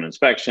schedule and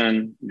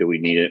inspection? Do we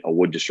need a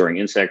wood destroying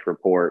insect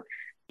report?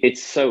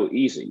 It's so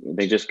easy.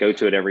 They just go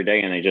to it every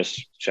day and they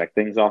just check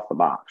things off the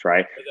box,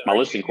 right? My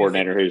listing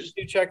coordinator who's...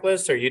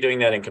 Checklists, or are you doing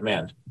that in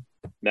Command?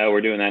 No,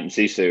 we're doing that in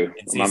Sisu.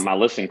 My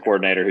listing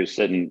coordinator who's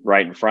sitting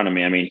right in front of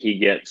me, he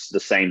gets the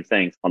same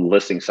thing on the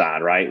listing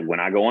side, right? When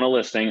I go on a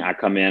listing, I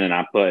come in and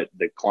I put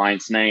the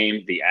client's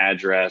name, the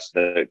address,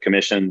 the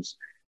commissions,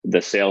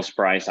 the sales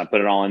price. I put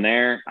it all in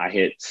there. I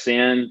hit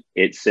send.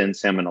 It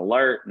sends him an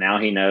alert. Now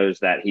he knows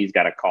that he's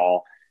got to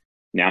call.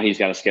 Now he's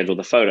got to schedule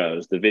the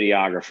photos, the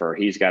videographer.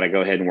 He's got to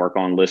go ahead and work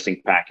on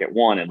listing packet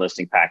 1 and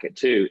listing packet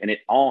 2. And it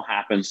all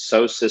happens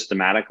so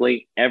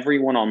systematically.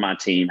 Everyone on my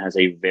team has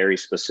a very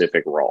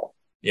specific role.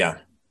 Yeah.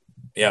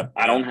 Yeah.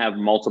 I don't have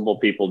multiple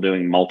people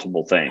doing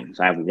multiple things.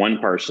 I have one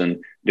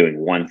person doing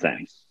one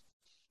thing.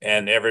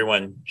 And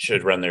everyone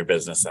should run their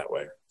business that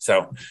way.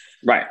 So,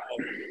 right.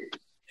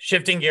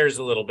 Shifting gears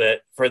a little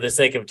bit for the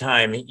sake of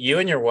time, you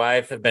and your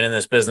wife have been in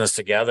this business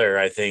together,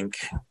 I think,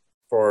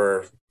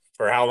 for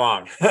how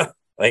long?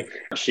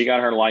 She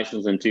got her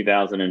license in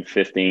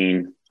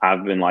 2015.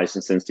 I've been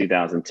licensed since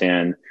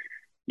 2010.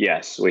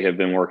 Yes, we have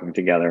been working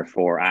together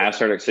I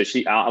asked her so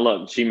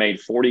she made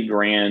 40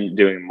 grand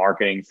doing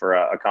marketing for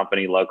a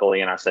company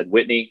locally. And I said,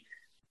 Whitney,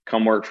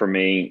 come work for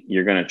me.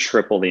 You're going to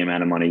triple the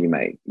amount of money you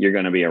make. You're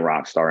going to be a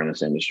rock star in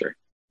this industry.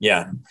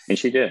 Yeah. And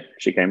she did.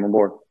 She came on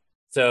board.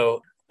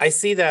 So I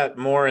see that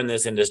more in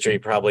this industry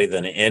probably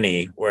than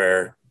any,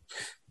 where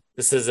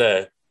this is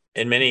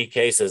in many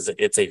cases,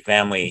 it's a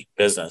family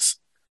business.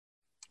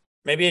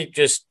 Maybe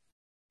just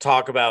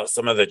talk about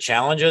some of the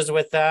challenges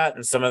with that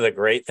and some of the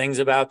great things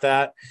about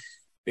that,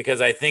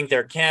 because I think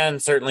there can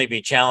certainly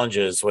be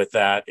challenges with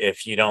that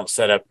if you don't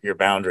set up your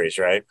boundaries,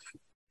 right?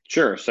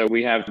 Sure. So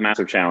we have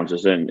massive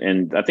challenges.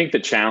 And I think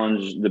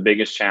the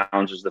biggest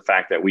challenge is the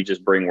fact that we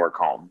just bring work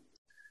home.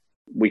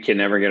 We can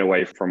never get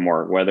away from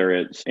work, whether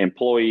it's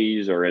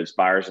employees or it's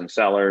buyers and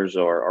sellers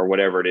or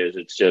whatever it is.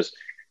 It's just,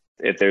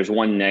 if there's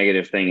one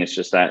negative thing, it's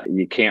just that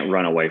you can't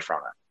run away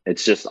from it.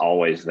 It's just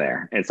always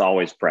there. It's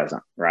always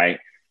present, right?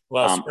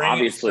 Well,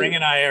 Spring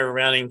and I are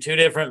running two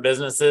different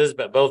businesses,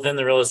 but both in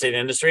the real estate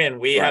industry, and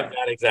we have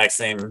that exact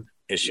same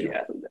issue.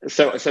 Yeah.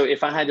 So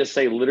if I had to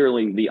say,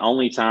 literally the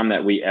only time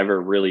that we ever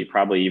really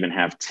probably even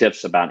have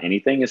tips about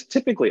anything is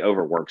typically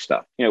over work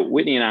stuff.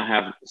 Whitney and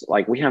I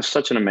we have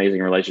such an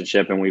amazing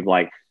relationship,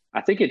 and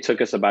I think it took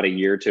us about a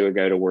year or two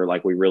ago to where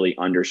we really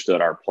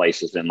understood our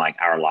places in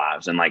our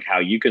lives, and how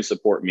you can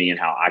support me and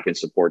how I can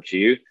support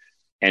you.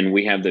 And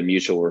we have the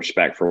mutual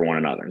respect for one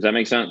another. Does that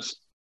make sense?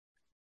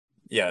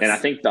 Yes. And I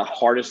think the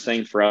hardest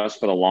thing for us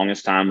for the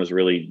longest time was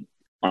really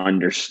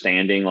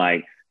understanding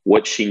like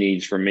what she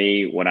needs from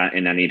me,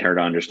 and I need her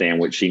to understand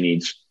what she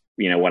needs,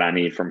 what I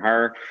need from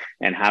her,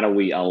 and how do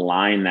we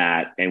align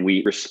that and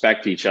we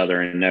respect each other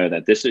and know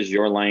that this is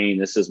your lane,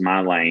 this is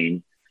my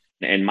lane.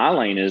 And my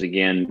lane is,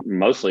 again,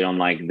 mostly on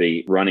like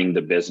the running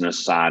the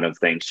business side of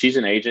things. She's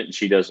an agent and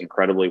she does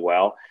incredibly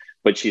well,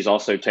 but she's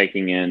also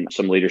taking in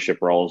some leadership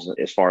roles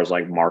as far as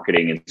like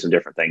marketing and some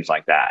different things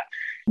like that.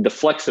 The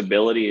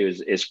flexibility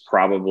is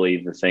probably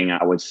the thing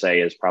I would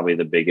say is probably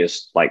the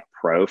biggest like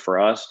pro for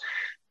us,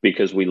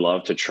 because we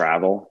love to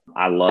travel.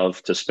 I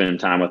love to spend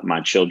time with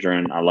my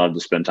children. I love to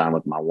spend time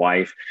with my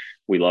wife.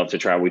 We love to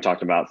travel. We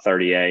talked about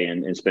 30A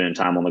and spending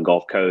time on the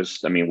Gulf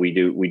Coast. I mean, we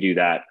do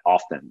that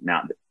often.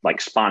 Now, like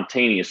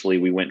spontaneously,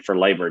 we went for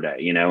Labor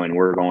Day, and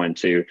we're going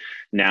to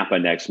Napa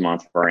next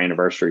month for our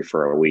anniversary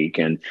for a week.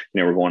 And,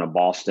 we're going to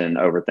Boston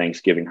over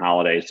Thanksgiving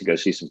holidays to go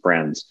see some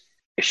friends.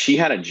 If she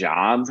had a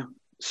job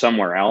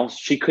somewhere else,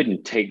 she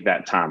couldn't take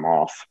that time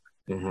off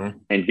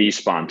and be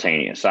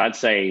spontaneous. So I'd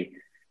say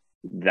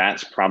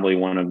that's probably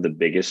one of the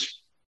biggest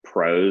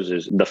pros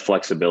is the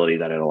flexibility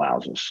that it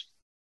allows us.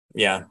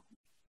 Yeah.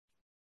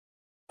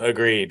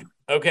 Agreed.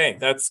 Okay,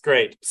 that's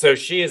great. So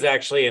she is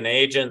actually an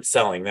agent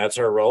selling. That's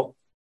her role?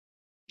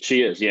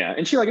 She is, yeah.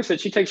 And she, like I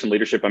said, she takes some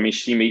leadership. I mean,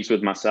 she meets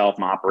with myself,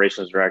 my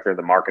operations director,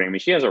 the marketing. I mean,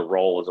 she has a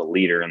role as a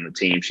leader in the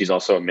team. She's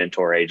also a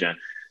mentor agent.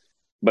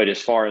 But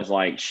as far as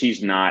like, she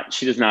does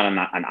not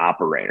an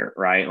operator,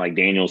 right? Like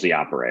Daniel's the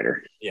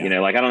operator. Yeah.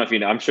 Like, I don't know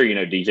if I'm sure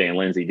DJ and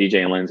Lindsay.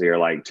 DJ and Lindsay are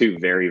like two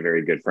very,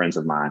 very good friends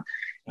of mine.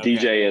 Okay.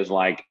 DJ is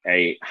like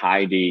a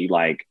high D,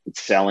 like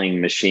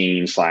selling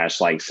machine /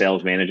 like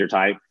sales manager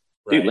type.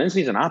 Right. Dude,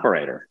 Lindsay's an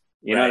operator.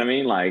 You know what I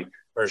mean? Like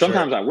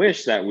sometimes I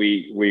wish that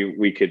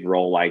we could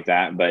roll like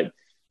that, but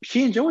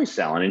she enjoys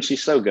selling and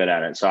she's so good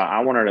at it. So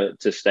I want her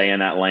to stay in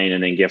that lane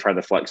and then give her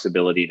the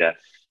flexibility to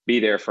be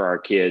there for our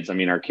kids. I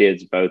mean, our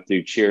kids both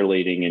do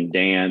cheerleading and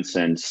dance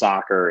and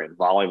soccer and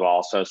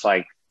volleyball. So it's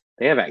like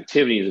they have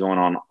activities going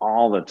on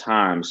all the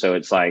time. So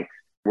it's like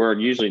we're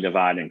usually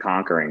dividing and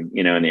conquering,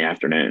 in the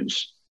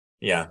afternoons.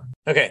 Yeah.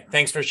 Okay.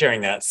 Thanks for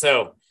sharing that.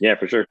 So yeah,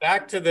 for sure.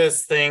 Back to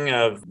this thing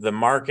of the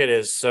market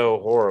is so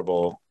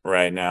horrible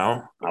right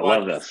now. I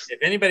love this. If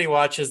anybody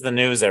watches the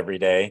news every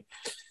day,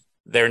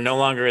 they're no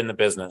longer in the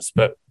business.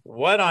 But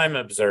what I'm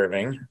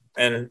observing,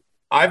 and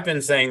I've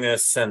been saying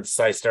this since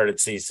I started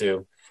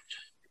Sisu,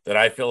 that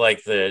I feel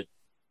like the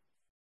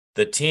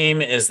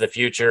team is the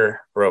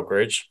future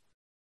brokerage.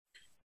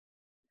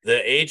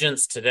 The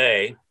agents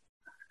today,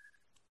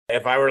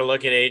 if I were to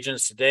look at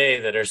agents today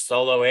that are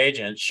solo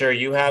agents, sure,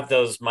 you have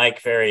those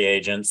Mike Ferry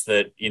agents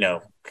that,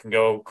 can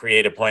go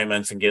create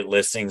appointments and get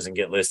listings and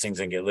get listings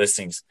and get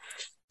listings.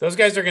 Those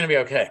guys are going to be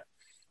okay.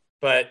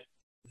 But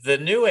the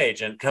new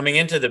agent coming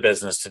into the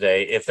business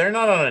today, if they're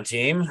not on a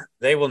team,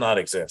 they will not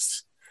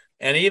exist.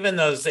 And even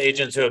those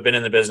agents who have been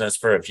in the business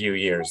for a few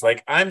years,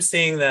 like I'm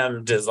seeing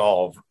them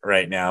dissolve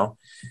right now,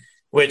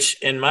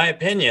 which in my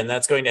opinion,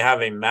 that's going to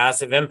have a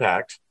massive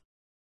impact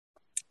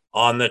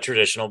on the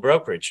traditional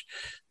brokerage.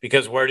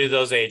 Because where do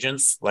those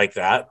agents like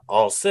that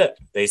all sit?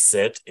 They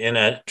sit in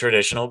a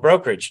traditional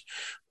brokerage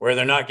where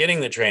they're not getting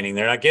the training,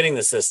 they're not getting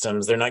the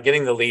systems, they're not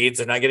getting the leads,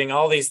 they're not getting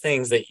all these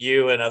things that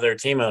you and other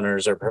team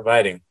owners are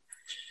providing.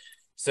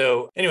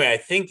 So anyway, I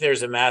think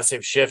there's a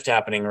massive shift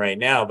happening right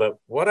now. But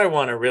what I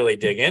want to really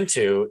dig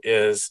into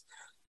is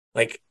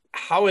like,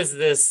 how is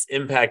this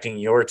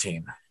impacting your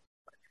team?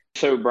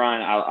 So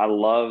Brian, I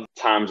love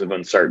times of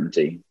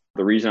uncertainty.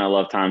 The reason I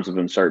love times of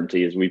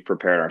uncertainty is we've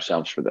prepared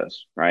ourselves for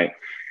this, right?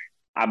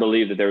 I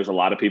believe that there was a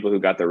lot of people who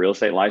got their real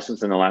estate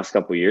license in the last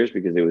couple of years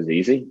because it was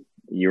easy.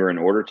 You were an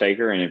order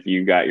taker. And if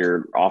you got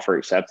your offer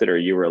accepted or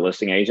you were a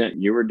listing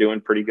agent, you were doing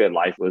pretty good.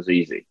 Life was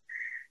easy.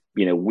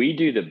 We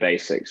do the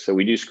basics. So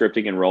we do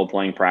scripting and role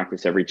playing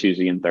practice every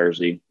Tuesday and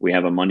Thursday. We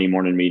have a Monday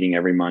morning meeting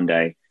every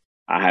Monday.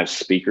 I have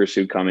speakers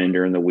who come in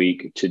during the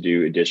week to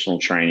do additional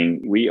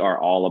training. We are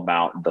all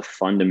about the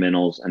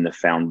fundamentals and the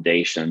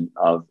foundation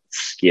of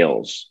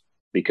skills,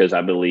 because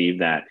I believe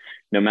that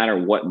no matter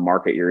what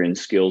market you're in,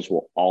 skills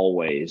will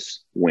always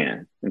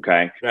win.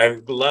 Okay. I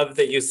love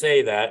that you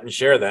say that and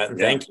share that. And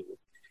thank you.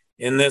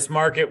 In this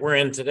market we're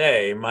in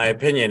today, my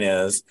opinion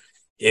is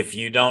if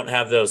you don't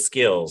have those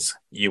skills,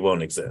 you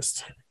won't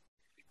exist.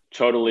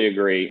 Totally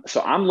agree.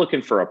 So I'm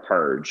looking for a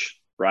purge,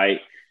 right?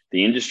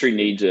 The industry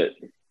needs it.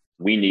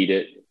 We need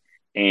it.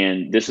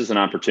 And this is an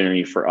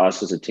opportunity for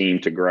us as a team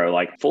to grow.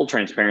 Like full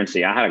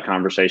transparency, I had a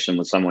conversation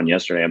with someone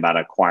yesterday about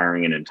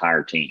acquiring an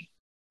entire team.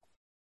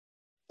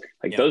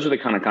 Those are the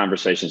kind of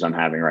conversations I'm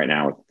having right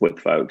now with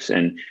folks.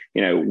 And,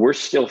 we're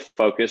still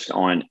focused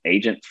on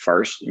agent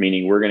first,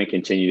 meaning we're going to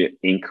continue to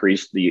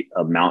increase the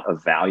amount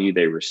of value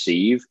they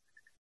receive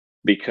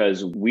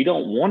because we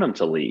don't want them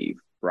to leave.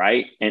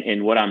 Right.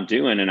 And what I'm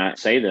doing, and I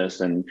say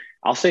this, and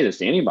I'll say this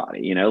to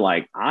anybody,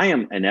 I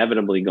am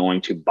inevitably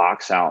going to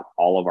box out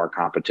all of our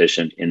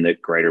competition in the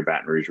greater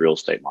Baton Rouge real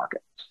estate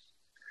market.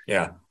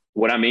 Yeah.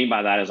 What I mean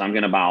by that is I'm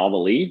going to buy all the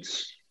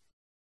leads.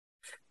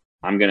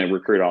 I'm going to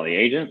recruit all the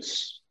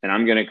agents. And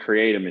I'm going to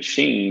create a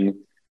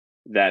machine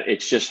that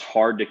it's just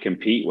hard to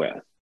compete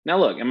with. Now,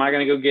 look, am I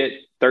going to go get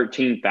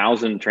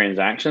 13,000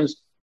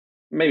 transactions?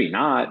 Maybe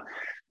not.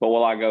 But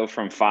will I go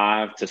from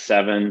 5 to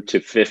 7 to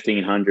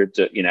 1,500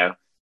 to,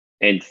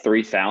 and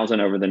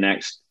 3,000 over the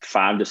next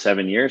 5 to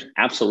 7 years?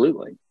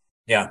 Absolutely.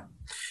 Yeah.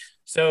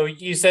 So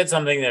you said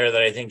something there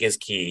that I think is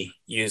key.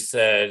 You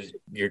said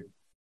you're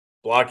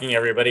blocking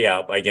everybody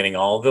out by getting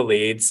all the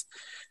leads.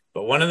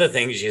 But one of the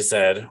things you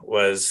said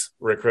was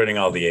recruiting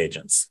all the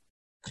agents.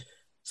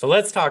 So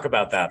let's talk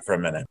about that for a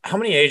minute. How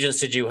many agents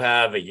did you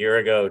have a year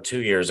ago, 2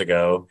 years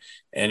ago,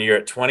 and you're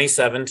at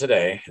 27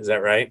 today? Is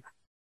that right?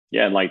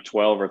 Yeah, like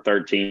 12 or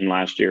 13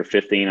 last year,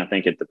 15, I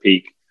think, at the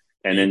peak.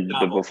 And then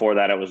before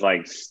that, it was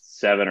like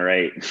 7 or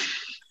 8.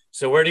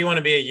 So where do you want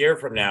to be a year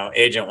from now,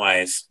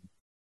 agent-wise?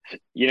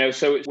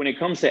 So when it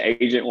comes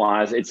to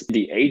agent-wise, it's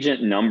the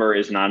agent number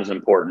is not as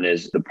important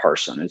as the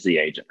person, as the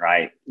agent,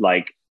 right?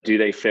 Like, do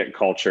they fit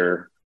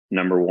culture?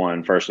 Number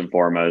one, first and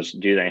foremost.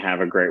 Do they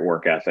have a great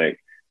work ethic?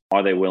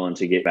 Are they willing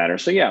to get better?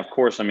 So yeah, of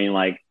course. I mean,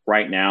 like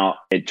right now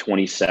at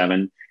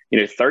 27,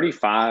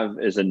 35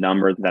 is a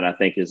number that I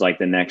think is like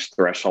the next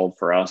threshold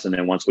for us. And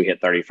then once we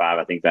hit 35,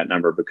 I think that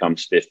number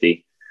becomes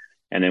 50.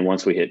 And then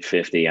once we hit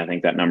 50, I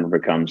think that number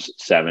becomes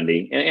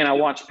 70. And I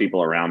watch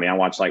people around me. I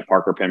watch like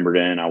Parker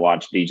Pemberton. I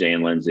watch DJ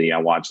and Lindsay. I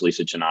watch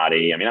Lisa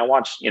Chinati. I mean, I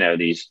watch,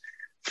 these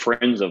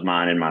friends of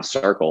mine in my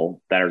circle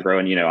that are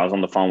growing. I was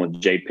on the phone with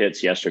Jay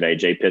Pitts yesterday.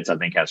 Jay Pitts, I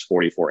think, has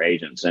 44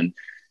 agents. And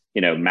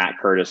Matt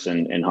Curtis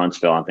in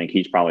Huntsville, I think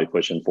he's probably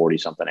pushing 40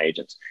 something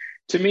agents.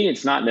 To me,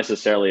 it's not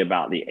necessarily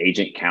about the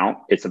agent count.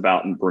 It's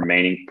about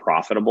remaining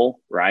profitable,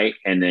 right?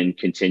 And then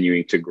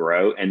continuing to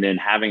grow and then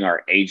having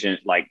our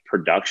agent like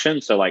production.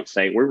 So like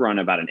say we run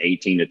about an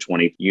 18 to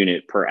 20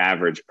 unit per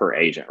average per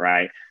agent,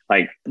 right?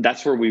 Like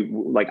that's where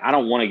I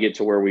don't want to get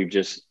to where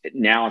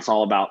now it's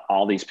all about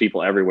all these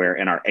people everywhere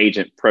and our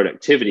agent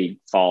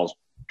productivity falls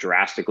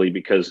drastically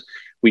because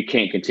we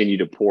can't continue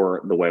to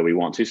pour the way we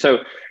want to. So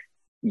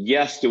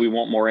yes, do we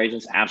want more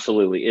agents?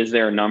 Absolutely. Is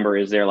there a number?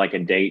 Is there like a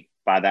date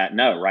by that?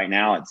 No. Right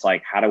now, it's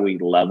like, how do we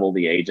level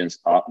the agents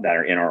up that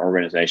are in our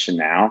organization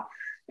now?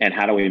 And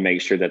how do we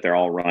make sure that they're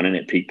all running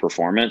at peak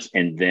performance?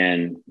 And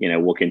then,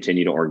 we'll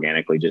continue to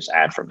organically just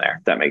add from there.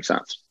 If that makes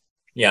sense.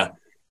 Yeah.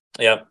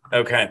 Yep.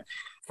 Okay.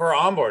 For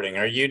onboarding,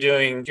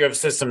 do you have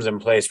systems in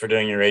place for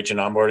doing your agent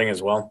onboarding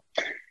as well?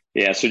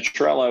 Yeah. So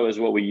Trello is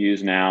what we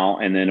use now.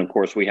 And then of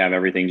course we have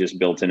everything just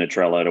built into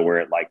Trello to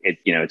where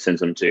it sends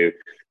them to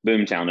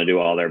Boomtown to do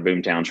all their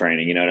Boomtown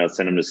training. It'll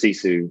send them to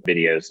Sisu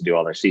videos to do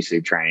all their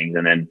Sisu trainings.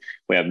 And then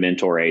we have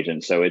mentor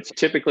agents. So it's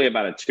typically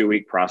about a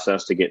 2-week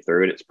process to get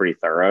through it. It's pretty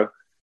thorough,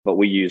 but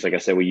we use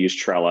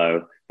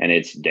Trello and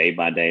it's day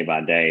by day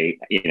by day,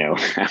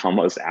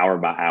 almost hour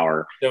by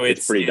hour. So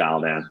it's pretty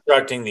dialed in.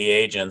 Instructing the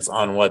agents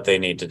on what they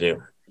need to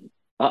do.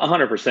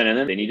 100%. And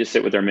then they need to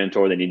sit with their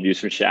mentor. They need to do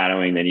some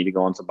shadowing. They need to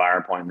go on some buyer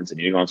appointments. They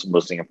need to go on some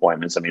listing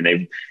appointments. I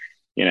mean,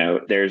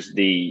 there's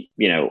the,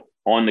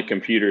 on the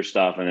computer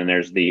stuff. And then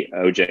there's the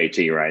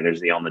OJT, right? There's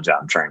the on the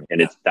job training.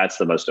 And that's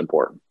the most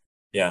important.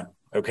 Yeah.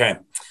 Okay,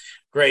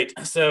 great.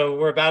 So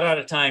we're about out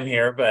of time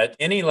here, but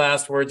any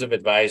last words of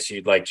advice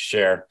you'd like to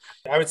share?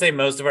 I would say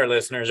most of our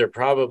listeners are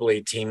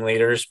probably team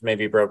leaders,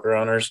 maybe broker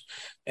owners,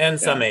 and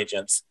some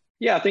agents.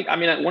 Yeah.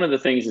 One of the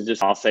things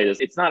is I'll say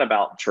this, it's not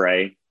about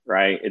Trey,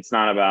 right? It's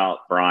not about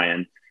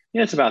Brian.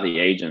 It's about the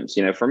agents.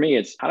 For me,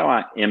 it's how do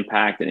I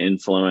impact and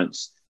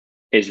influence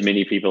as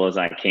many people as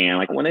I can.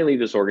 Like when they leave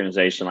this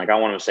organization, like I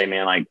want to say,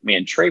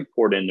 man, Trey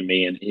poured into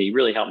me and he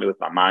really helped me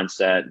with my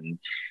mindset. And,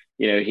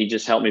 he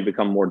just helped me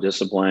become more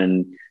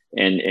disciplined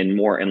and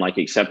more and like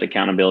accept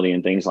accountability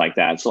and things like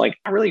that. So like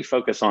I really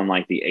focus on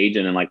like the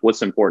agent and like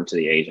what's important to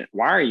the agent.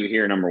 Why are you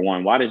here? Number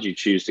one, why did you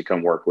choose to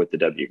come work with the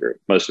W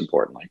Group? Most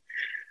importantly,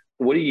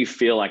 what do you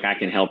feel like I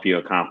can help you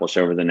accomplish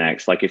over the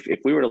next, like if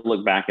we were to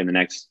look back in the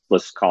next,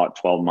 let's call it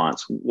 12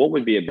 months, what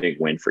would be a big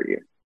win for you?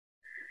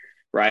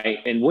 Right.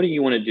 And what do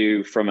you want to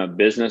do from a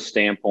business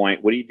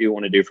standpoint? What do you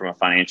want to do from a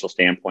financial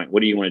standpoint? What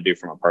do you want to do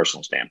from a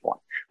personal standpoint?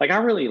 Like, I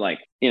really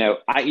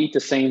I eat the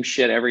same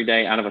shit every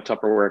day out of a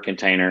Tupperware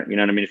container. You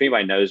know what I mean? If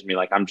anybody knows me,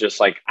 I'm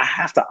just I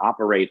have to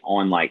operate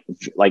on like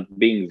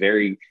being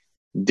very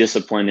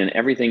disciplined and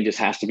everything just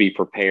has to be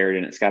prepared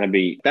and it's got to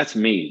be, that's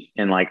me.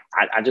 And I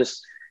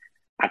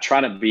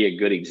try to be a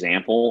good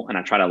example and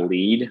I try to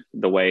lead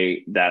the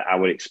way that I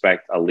would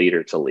expect a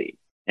leader to lead.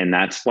 And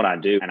that's what I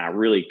do. And I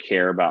really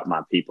care about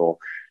my people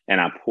and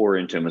I pour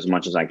into them as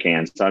much as I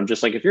can. So I'm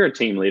just if you're a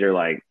team leader,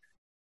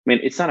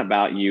 it's not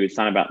about you. It's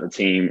not about the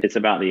team. It's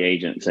about the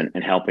agents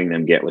and helping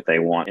them get what they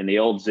want. And the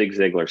old Zig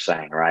Ziglar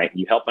saying, right?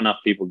 You help enough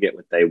people get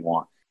what they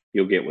want,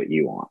 you'll get what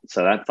you want.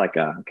 So that's like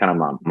a kind of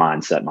my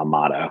mindset, my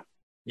motto.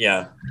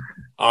 Yeah.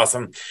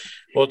 Awesome.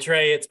 Well,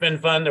 Trey, it's been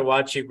fun to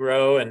watch you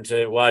grow and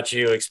to watch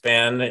you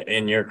expand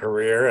in your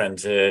career and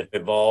to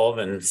evolve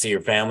and see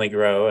your family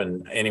grow.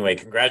 And anyway,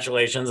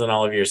 congratulations on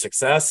all of your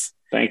success.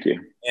 Thank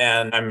you.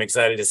 And I'm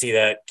excited to see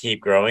that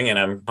keep growing. And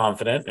I'm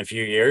confident in a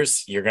few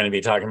years, you're going to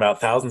be talking about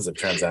thousands of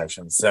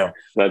transactions. So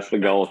that's the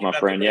goal, my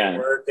friend. Yeah.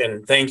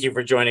 And thank you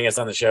for joining us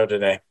on the show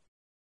today.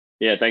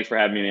 Yeah, thanks for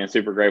having me, man.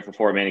 Super grateful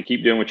for it, man. And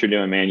keep doing what you're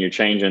doing, man. You're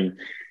changing,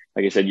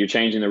 like I said, you're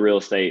changing the real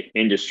estate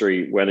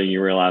industry, whether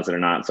you realize it or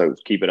not. So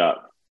keep it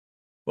up.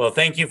 Well,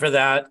 thank you for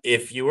that.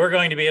 If you were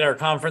going to be at our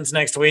conference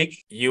next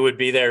week, you would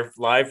be there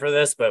live for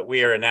this, but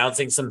we are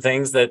announcing some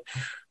things that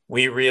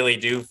we really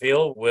do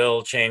feel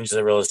will change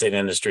the real estate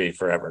industry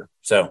forever.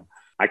 So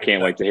I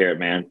can't wait to hear it,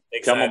 man.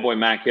 Excited. Tell my boy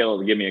Mac Hill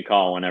to give me a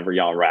call whenever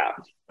y'all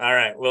wrap. All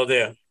right, will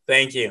do.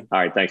 Thank you. All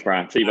right, thanks,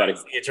 Brian. See you, buddy.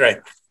 See you, Trey.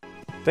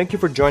 Thank you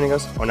for joining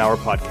us on our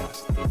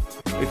podcast.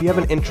 If you have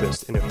an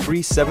interest in a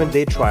free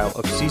 7-day trial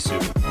of Sisu,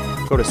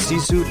 go to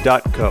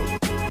sisu.co,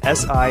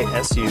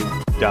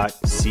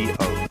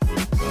 sisu.co.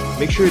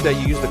 Make sure that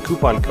you use the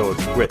coupon code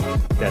GRIT,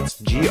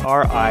 that's GRIT,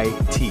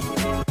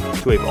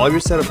 to waive all your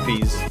setup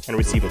fees and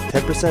receive a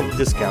 10%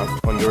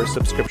 discount on your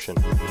subscription.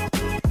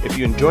 If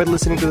you enjoyed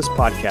listening to this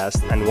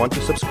podcast and want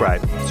to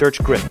subscribe,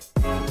 search GRIT,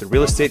 the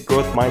Real Estate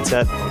Growth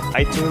Mindset, on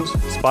iTunes,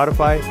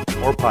 Spotify,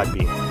 or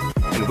Podbean.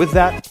 And with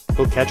that,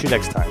 we'll catch you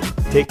next time.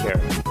 Take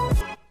care.